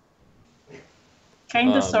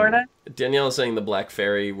 Kind of, sort of. Danielle is saying the Black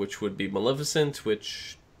Fairy, which would be Maleficent,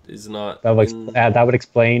 which is not... That would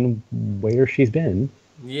explain where she's been.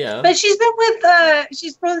 Yeah. But she's been with...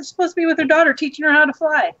 she's supposed to be with her daughter, teaching her how to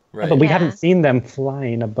fly. Right. But we haven't seen them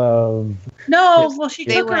flying above... No, well, she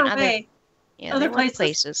took her away. Other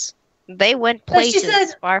places. They went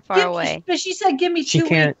places far away. But she said, give me 2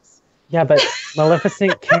 weeks. Yeah, but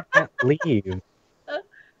Maleficent can't leave.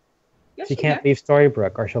 She can't leave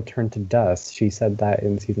Storybrooke or she'll turn to dust. She said that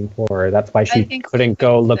in season 4. That's why she couldn't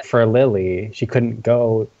go look for Lily. She couldn't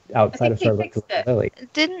go outside of Storybrooke to look for Lily.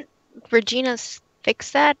 Didn't Regina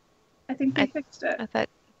fix that? I think they fixed it. I thought...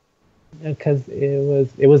 Because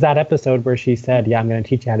it was that episode where she said, yeah, I'm going to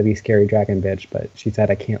teach you how to be scary dragon bitch. But she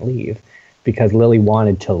said, I can't leave. Because Lily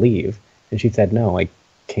wanted to leave. And she said, no, I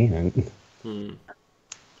can't.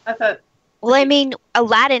 I thought... Well, I mean,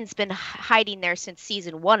 Aladdin's been hiding there since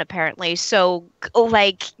season 1, apparently. So,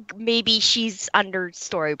 maybe she's under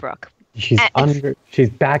Storybrooke. She's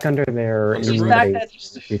back under there.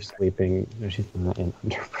 She's sleeping. No, she's not in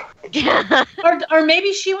Underbrook. or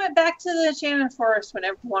maybe she went back to the Enchanted Forest when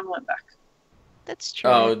everyone went back. That's true.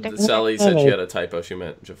 Oh, Sally said she had a typo. She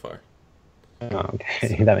meant Jafar. Oh,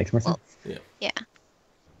 okay. That makes more sense. Yeah.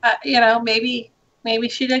 Maybe maybe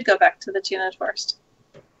she did go back to the teenage forest.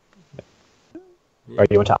 Or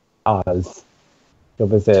you went to Oz. You'll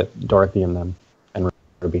visit Dorothy and them and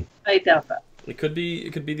Ruby. I doubt that. It could be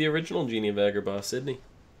the original Genie of Agrabah, Sydney.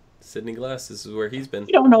 Sydney Glass. This is where he's been.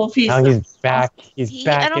 You don't know if he's. Now he's back. He's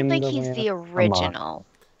back. I don't in think the he's land. the original.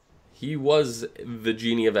 He was the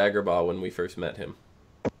Genie of Agrabah when we first met him.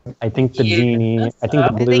 I think the Yeah, genie. I think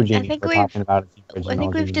the blue genie think we're we've- talking about is the original I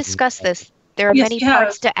think we've genie. discussed this. There are Yes, many we have.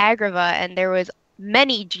 parts to Agrabah, and there was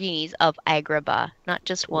many genies of Agrabah, not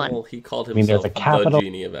just one. Well, he called mean, there's himself a capital- the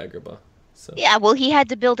Genie of Agrabah. So. Yeah, well, he had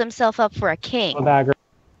to build himself up for a king. That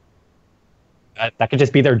could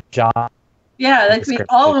just be their job. Yeah, that could be,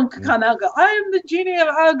 all of them could come out and go, I am the genie of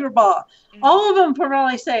Agrabah. All of them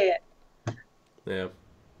probably say it. Yeah.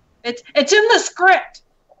 It's in the script.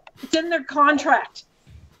 It's in their contract.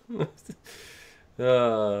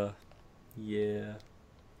 Yeah.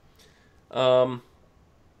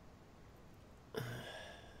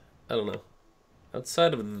 I don't know.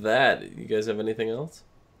 Outside of that, you guys have anything else?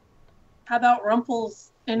 How about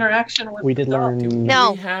Rumpel's interaction with We did the dog? learn.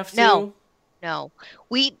 No, We have to? no.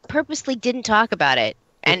 We purposely didn't talk about it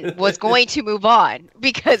and was going to move on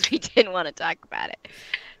because we didn't want to talk about it.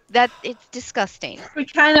 It's disgusting. We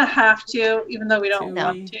kind of have to, even though we don't Do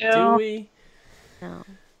want we? to. Do we? No.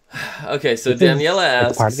 Okay, so This is- Daniela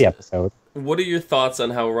It's part of asks, the episode. what are your thoughts on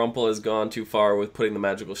how Rumpel has gone too far with putting the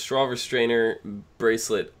magical straw restrainer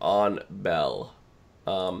bracelet on Belle?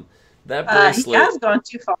 That He bracelet, has gone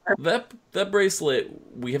too far. that bracelet,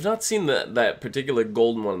 we have not seen that particular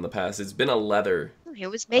golden one in the past. It's been a leather. He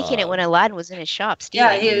was making it when Aladdin was in his shop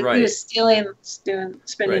stealing. Yeah, he Right. was spinning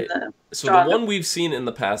Right. the So straw. the one we've seen in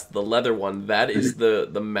the past, the leather one, that is the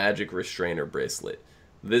magic restrainer bracelet.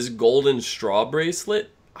 This golden straw bracelet,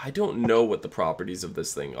 I don't know what the properties of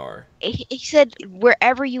this thing are. He said,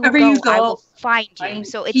 "Wherever you Wherever go, you go, I will find you."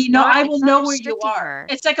 So it's I will it's know not where you restricting are. her.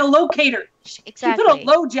 It's like a locator. Exactly. She put a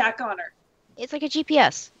low jack on her. It's like a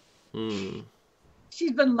GPS.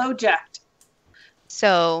 She's been low jacked.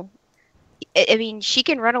 So, I mean, she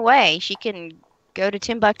can run away. She can go to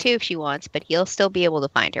Timbuktu if she wants, but he'll still be able to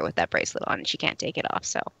find her with that bracelet on, and she can't take it off.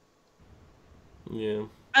 So, Yeah.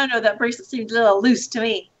 I don't know. That bracelet seems a little loose to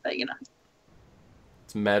me, but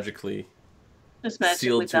It's magically it's magically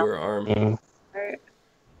sealed to done. her arm. Right.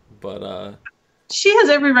 But, She has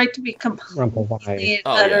every right to be Rumpel, why? completely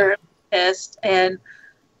Oh, utter pissed, and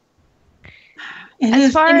in As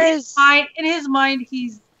his, far in as- his mind,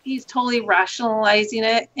 he's totally rationalizing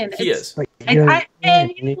it, and he is. Like, And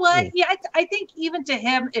you're- you know what? Yeah, I think even to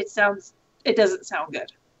him, it doesn't sound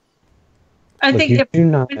good. I Look, think you do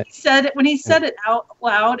not. when he said it out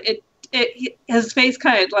loud, his face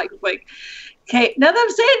kind of like, okay, now that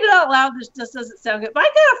I'm saying it out loud, this just doesn't sound good. But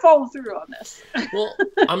I gotta follow through on this. Well,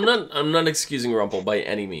 I'm not excusing Rumpel by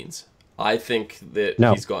any means. I think that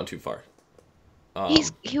No. he's gone too far.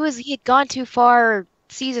 he had gone too far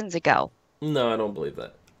seasons ago. No, I don't believe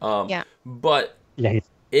that. Yeah. But Yeah,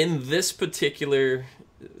 in this particular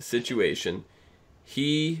situation,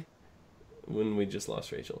 when we just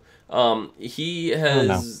lost Rachel, he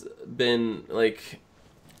has been like,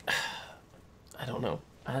 I don't know.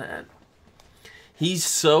 He's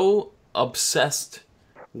so obsessed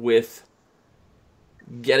with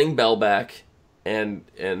getting Belle back and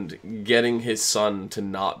getting his son to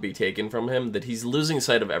not be taken from him that he's losing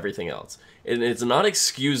sight of everything else. And it's not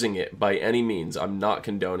excusing it by any means. I'm not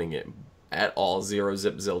condoning it at all. Zero,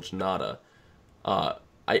 zip, zilch, nada.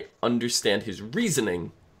 I understand his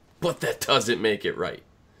reasoning, but that doesn't make it right.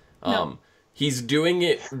 No. He's doing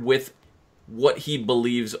it with what he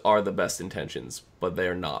believes are the best intentions, but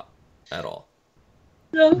they're not at all.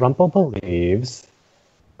 Rumpel believes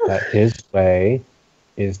that his way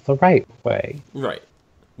is the right way. Right.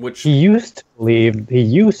 Which He used to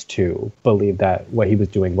believe that what he was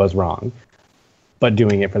doing was wrong, but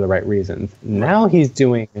doing it for the right reasons. Now he's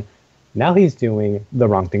doing the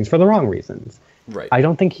wrong things for the wrong reasons. right. I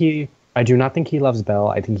do not think he loves Belle.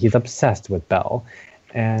 I think he's obsessed with Belle,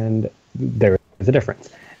 and there is a difference.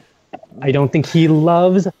 I don't think he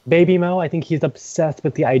loves Baby Mo. I think he's obsessed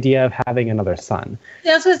with the idea of having another son.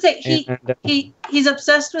 Yeah, I was gonna say And- he's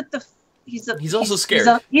obsessed with the. He's also scared.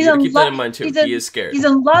 He's You gotta in keep that love- in mind too. he's in- He is scared. He's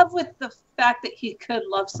in love with the fact that he could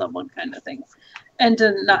love someone, kind of thing, and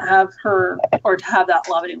to not have her or to have that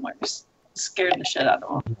love anymore just scared the shit out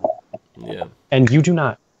of him. Yeah. And you do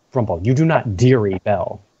not, Rumpel, you do not deary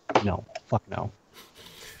Belle. No, fuck no.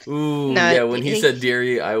 Ooh, No, yeah. When he said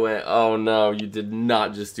Deary, I went, "Oh no, you did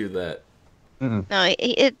not just do that." No,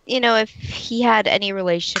 if he had any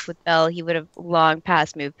relationship with Belle, he would have long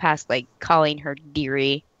past moved past like calling her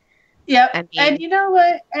dearie. Yeah, I mean, and you know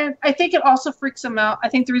what? And I think it also freaks him out. I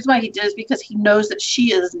think the reason why he did is because he knows that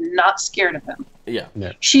she is not scared of him. Yeah.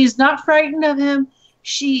 She's not frightened of him.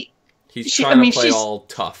 He's trying to play all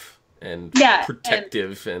tough and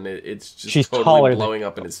protective, and it's just she's totally blowing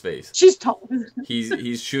up in his face. She's taller.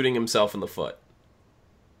 He's shooting himself in the foot.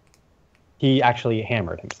 He actually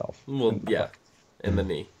hammered himself. Well, yeah, in the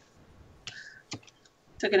knee.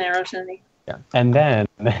 Took an arrow to the knee. Yeah, and then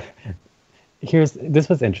this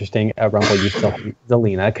was interesting. Rumple, you still hate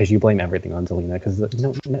Zelina because you blame everything on Zelina because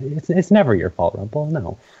it's never your fault, Rumple.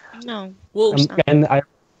 No. Well,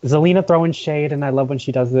 Zelina throwing shade, and I love when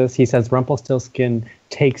she does this. He says Rumpelstiltskin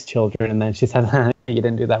takes children, and then she says, "You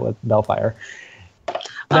didn't do that with Bellfire."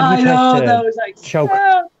 I know that was like choke.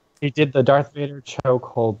 He did the Darth Vader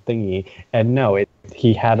chokehold thingy, and no,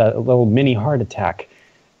 he had a little mini heart attack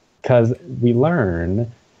because we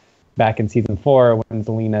learn back in season 4 when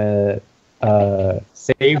Zelina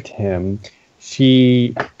saved him.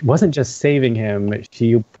 She wasn't just saving him;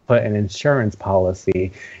 she put an insurance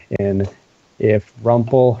policy in. If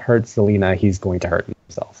Rumple hurts Zelina, he's going to hurt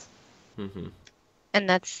himself. Mm-hmm. And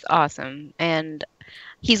that's awesome. And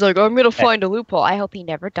he's like, I'm going to find a loophole. I hope he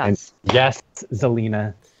never does. And yes,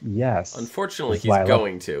 Zelina. Yes. Unfortunately, he's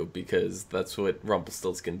going to, because that's what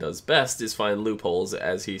Rumpelstiltskin does best, is find loopholes,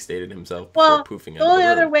 as he stated himself before poofing out the only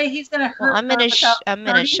other way he's going to hurt I'm going to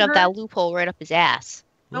shove that loophole right up his ass.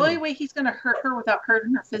 The only way he's going to hurt her without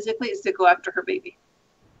hurting her physically is to go after her baby.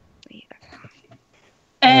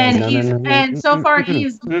 And and so far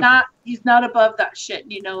he's not above that shit.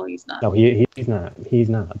 You know he's not. No, he's not. He's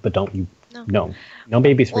not. But don't you? No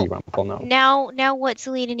babies free, Rumple. No. Now what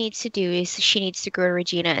Zelina needs to do is she needs to go to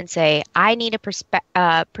Regina and say, I need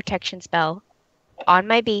a protection spell on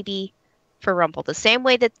my baby for Rumple, the same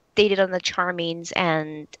way that they did on the Charmings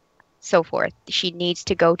and so forth. She needs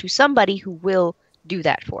to go to somebody who will do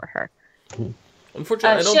that for her.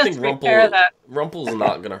 Unfortunately, I don't think Rumple's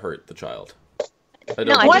not going to hurt the child. I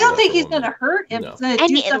don't think he's going to hurt him. No. He's going to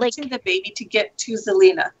do something to the baby to get to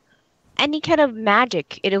Zelina. Any kind of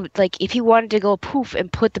magic, like if he wanted to go poof and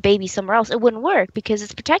put the baby somewhere else, it wouldn't work because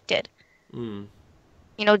it's protected. Mm.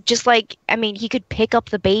 Just like, he could pick up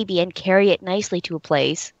the baby and carry it nicely to a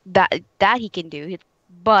place that he can do,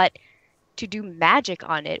 but to do magic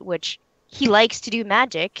on it, which he likes to do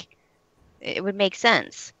magic, it would make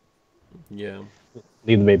sense. Yeah.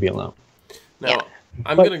 Leave the baby alone. Now,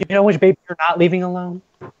 you know which baby you're not leaving alone?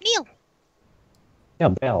 Neil. Yeah,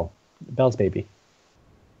 Belle. Belle's baby.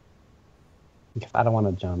 I don't want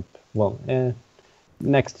to jump. Well,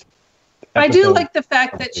 next. I do like the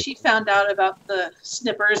fact that she found out about the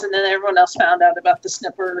snippers, and then everyone else found out about the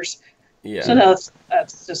snippers. Yeah. So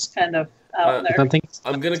that's just kind of out there.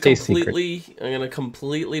 I'm gonna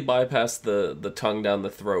completely bypass the tongue down the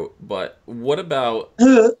throat. But what about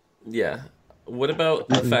What about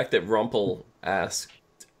the fact that Rumple asked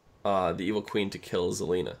the Evil Queen to kill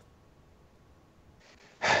Zelina?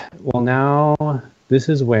 Well, now this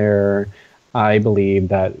is where I believe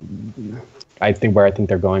that I think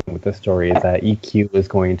they're going with this story is that EQ is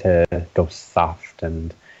going to go soft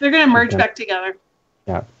and they're going to merge back together.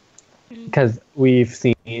 Yeah, because we've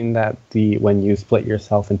seen that when you split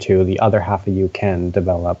yourself in two, the other half of you can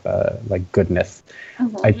develop goodness.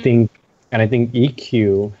 Mm-hmm. I think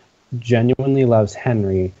EQ genuinely loves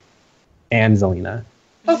Henry and Zelina.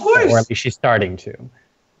 Of course, or at least she's starting to.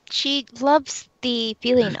 She loves the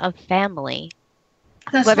feeling of family.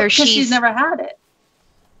 That's because she's never had it.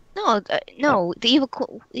 No. The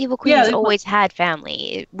evil queen has always had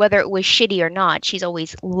family, whether it was shitty or not. She's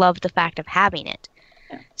always loved the fact of having it.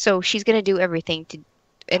 Yeah. So she's gonna do everything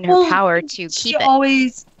in her power to keep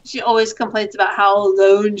it. She always complains about how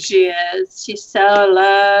alone she is. She's so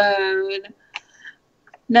alone.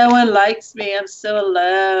 No one likes me. I'm so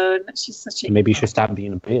alone. She's such a... Maybe you should stop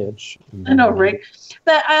being a bitch. I know, Rick.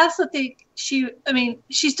 But I also think she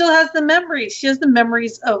still has the memories. She has the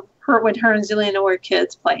memories of her when her and Zelina were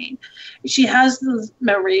kids playing. She has those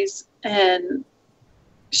memories, and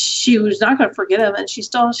she was not going to forget them. And she's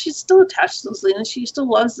still attached to Zelina. She still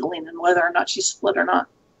loves Zelina, whether or not she's split or not.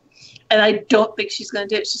 And I don't think she's going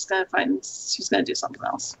to do it. She's going to do something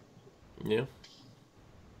else. Yeah.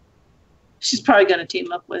 She's probably going to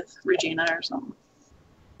team up with Regina or something.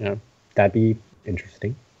 Yeah, that'd be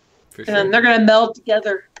interesting. For sure. And they're going to meld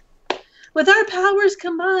together with our powers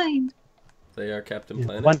combined. They are Captain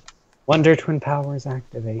Planet. Wonder Twin powers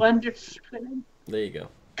activate. Wonder Twin. There you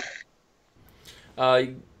go.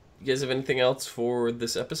 You guys have anything else for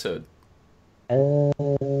this episode?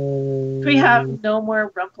 We have no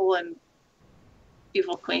more Rumple and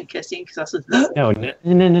Evil Queen kissing because that's No.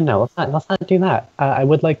 Let's not do that. I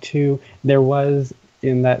would like to. There was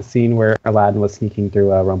in that scene where Aladdin was sneaking through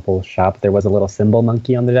Rumpel's shop, there was a little symbol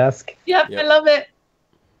monkey on the desk. Yep, Yep. I love it.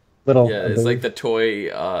 Little Yeah, it's like the toy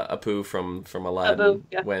Apu from Aladdin Abu,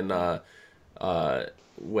 yeah. when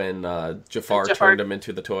Jafar Jafar. turned him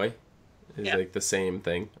into the toy. It's Yeah. like the same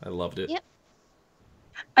thing. I loved it. Yep.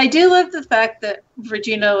 I do love the fact that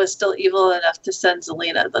Regina was still evil enough to send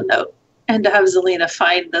Zelina the note and to have Zelina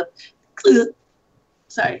find the.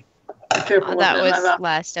 Sorry. That was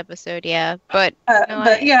last episode, yeah. But, no,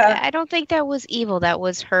 but yeah. I don't think that was evil. That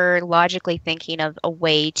was her logically thinking of a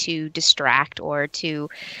way to distract or to,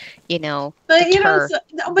 But deter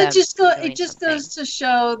but them just from doing it just something. goes to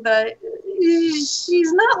show that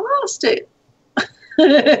she's not lost it.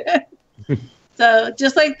 So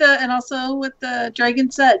just like and also what the dragon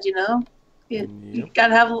said, you Yep.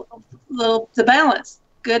 gotta have the balance,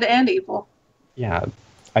 good and evil. Yeah,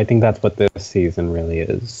 I think that's what this season really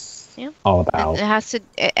is all And about. it has to.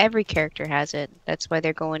 Every character has it. That's why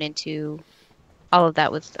they're going into all of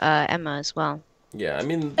that with Emma as well. Yeah, I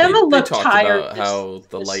mean, Emma they looked talked tired about how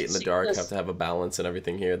the this light and the dark season. have to have a balance and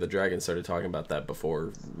everything here. The dragon started talking about that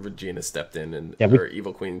before Regina stepped in and Yeah, or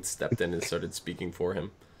Evil Queen stepped in and started speaking for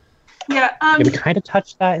him. Yeah. We kind of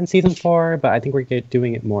touched that in season 4, but I think we're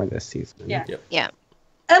doing it more this season. Yeah. Yep. Yeah.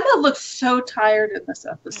 Emma looks so tired in this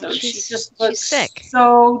episode. She She's- just she's looks sick.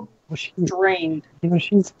 so Well, she, drained.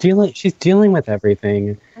 she's dealing with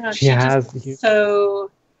everything. She has- so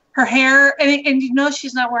her hair and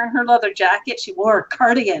she's not wearing her leather jacket. She wore a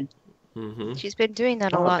cardigan. Mm-hmm. She's been doing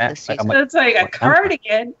that a Oh, lot that- this like, season. So it's like a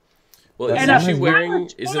cardigan. Well, And isn't she Emma's wearing?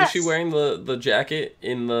 not Isn't she dressed. wearing the jacket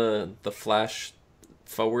in the Flash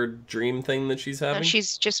forward dream thing that she's No, having?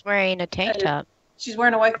 she's just wearing a tank top. She's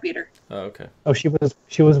wearing a wife beater. Oh, okay. Oh, she was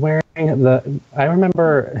wearing the. I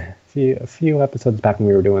remember a few episodes back when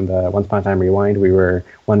we were doing the Once Upon a Time Rewind. We were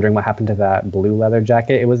wondering what happened to that blue leather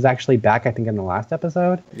jacket. It was actually back, I think, in the last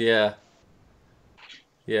episode. Yeah.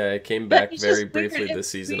 Yeah, it came But back it's very just weird, briefly it's this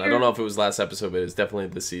season. I weird. don't know if it was last episode, but it's definitely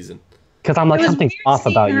this season. Because I'm like, It was something's weird off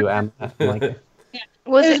seeing about her- you, Emma. I'm like, Was It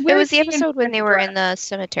was it? It weird was the seeing episode when her they were in dress. the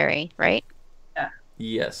cemetery, right?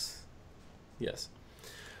 Yes. Yes.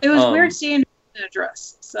 It was Um, weird seeing her in a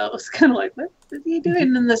dress. So it was kind of like, what are you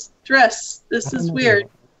doing in this dress? This is weird.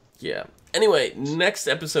 Yeah. Anyway, next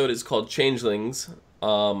episode is called Changelings,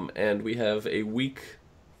 and we have a week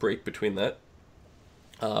break between that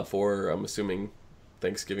for, I'm assuming,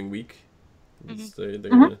 Thanksgiving week. They're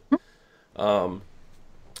gonna,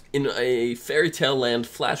 in a fairy tale land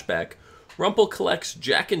flashback, Rumpel collects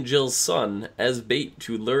Jack and Jill's son as bait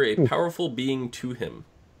to lure a powerful being to him.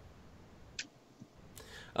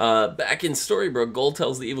 Back in Storybrooke, Gold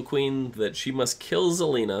tells the Evil Queen that she must kill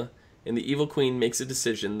Zelina, and the Evil Queen makes a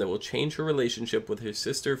decision that will change her relationship with her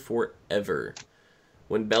sister forever.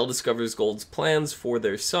 When Belle discovers Gold's plans for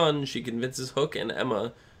their son, she convinces Hook and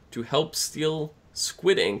Emma to help steal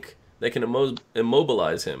squid ink that can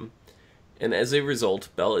immobilize him. And as a result,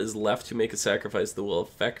 Belle is left to make a sacrifice that will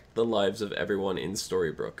affect the lives of everyone in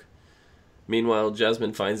Storybrooke. Meanwhile,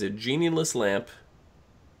 Jasmine finds a genieless lamp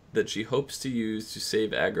that she hopes to use to save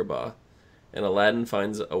Agrabah, and Aladdin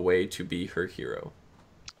finds a way to be her hero.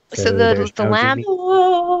 So there's the no lamp,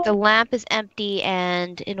 genie. the lamp is empty,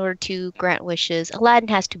 and in order to grant wishes, Aladdin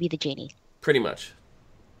has to be the genie. Pretty much.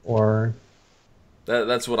 or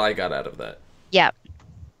That's what I got out of that. Yeah.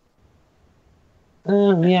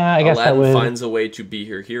 yeah, I guess that Aladdin would. finds a way to be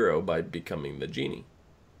her hero by becoming the genie.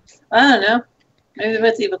 I don't know. Maybe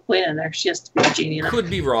with Evil Queen in there, she has to be a genie. Could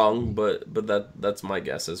be wrong, but that's my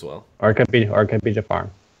guess as well. Or it could be Jafar.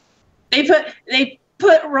 They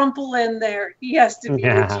put Rumpel in there. He has to be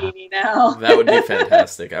Yeah. the genie now. That would be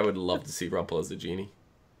fantastic. I would love to see Rumpel as the genie.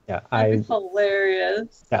 Yeah, That'd be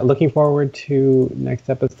hilarious. looking forward to next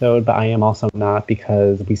episode, but I am also not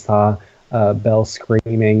because we saw Belle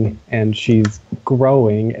screaming and she's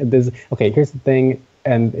growing. Here's the thing,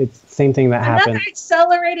 and it's the same thing that happened. Another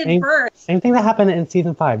accelerated birth. Same thing that happened in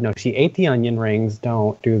season 5. No, she ate the onion rings.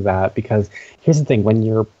 Don't do that because here's the thing: when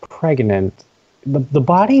you're pregnant, the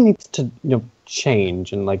body needs to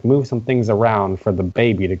change and like move some things around for the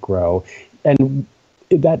baby to grow, and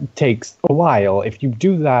that takes a while. If you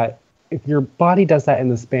do that, if your body does that in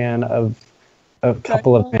the span of a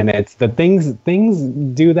couple of minutes, the things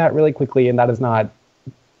do that really quickly, and that is not.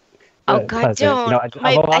 Oh God, pleasant. don't!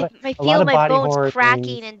 I I feel my body bones horror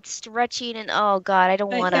cracking things. and stretching, and oh God, I don't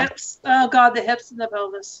The want to. hips. Oh God, the hips and the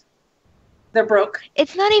pelvis. They're broke.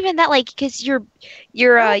 It's not even that, like, because your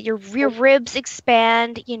ribs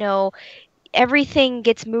expand. Everything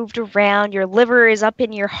gets moved around. Your liver is up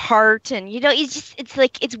in your heart, and Your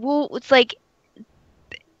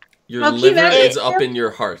I'll keep liver it- is up in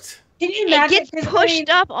your heart. Can you It imagine? gets 'Cause, I pushed mean,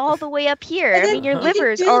 up all the way up here. and I then mean, your you can liver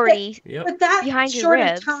is feel that- already Yep. with that behind your short of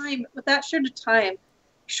ribs. time,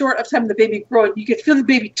 short of time the baby growing, you could feel the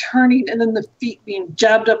baby turning and then the feet being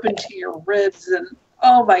jabbed up into your ribs and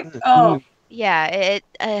oh my Yeah,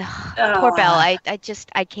 poor Belle. I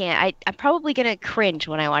can't. I'm probably gonna cringe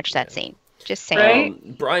when I watch that scene. Just saying.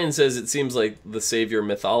 Right? Brian says it seems like the savior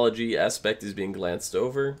mythology aspect is being glanced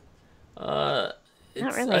over. Not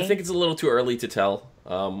really. I think it's a little too early to tell.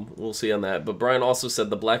 We'll see on that. But Brian also said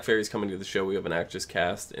the Black Fairy's coming to the show. We have an actress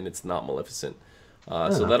cast, and it's not Maleficent.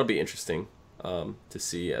 So that'll be interesting to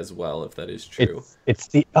see as well if that is true. It's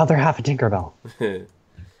the other half of Tinkerbell.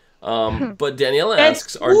 But Daniela It's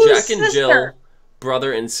asks, are Blue's Jack and Jill sister.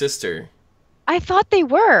 brother and sister? I thought they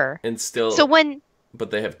were. And still, So when but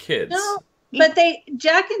they have kids. No, but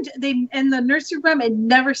Jack and in the nursery rhyme it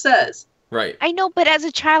never says. Right. I know, but as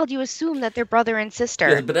a child, you assume that they're brother and sister.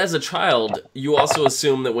 Yeah, but as a child, you also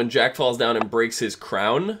assume that when Jack falls down and breaks his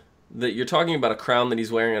crown, that you're talking about a crown that he's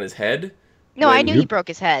wearing on his head. No, I when knew he broke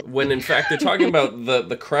his head. When in fact they're talking about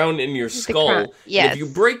the crown in your skull. crown, And yes. if you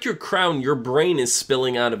break your crown, your brain is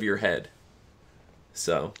spilling out of your head.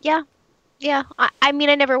 So. Yeah. I mean,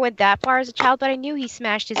 I never went that far as a child, but I knew he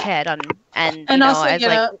smashed his head on, and you know, Also, I was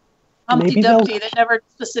like, Humpty Maybe Dumpty, they never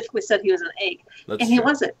specifically said he was an egg. That's And he true.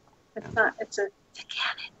 wasn't. It's not. It's a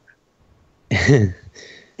canon.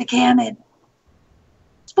 The canon.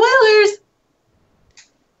 Spoilers!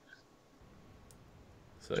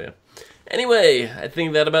 So yeah. Anyway, I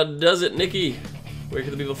think that about does it. Nikki, where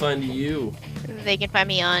can the people find you? they can find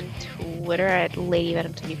me on Twitter at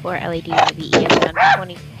LadyVenom24,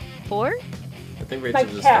 LADYVENOM24. I think Rachel My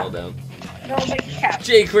just cat. fell down. No, my cat.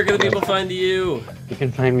 Jake, where can the people find you? You can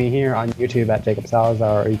find me here on YouTube at Jacob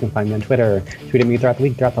Salazar, or you can find me on Twitter. Tweet at me throughout the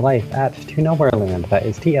week, throughout the life at ToNowhereland. That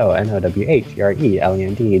is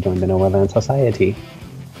TONOWHERELAND. Join the Nowhereland Society.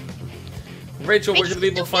 Rachel, where can the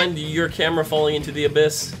people find your camera falling into the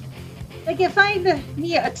abyss? They can find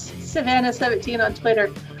me at Savannah17 on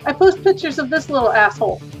Twitter. I post pictures of this little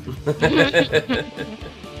asshole.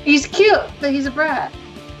 He's cute, but he's a brat.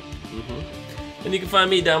 And you can find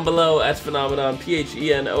me down below at Phenomenon,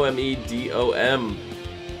 PHENOMEDOM.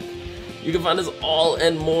 You can find us all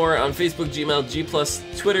and more on Facebook, Gmail, G+,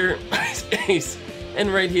 Twitter, MySpace,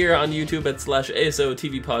 and right here on YouTube at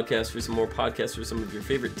 /ASOTV Podcast for some more podcasts for some of your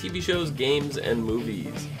favorite TV shows, games, and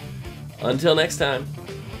movies. Until next time.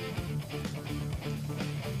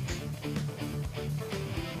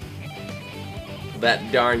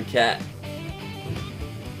 That darn cat.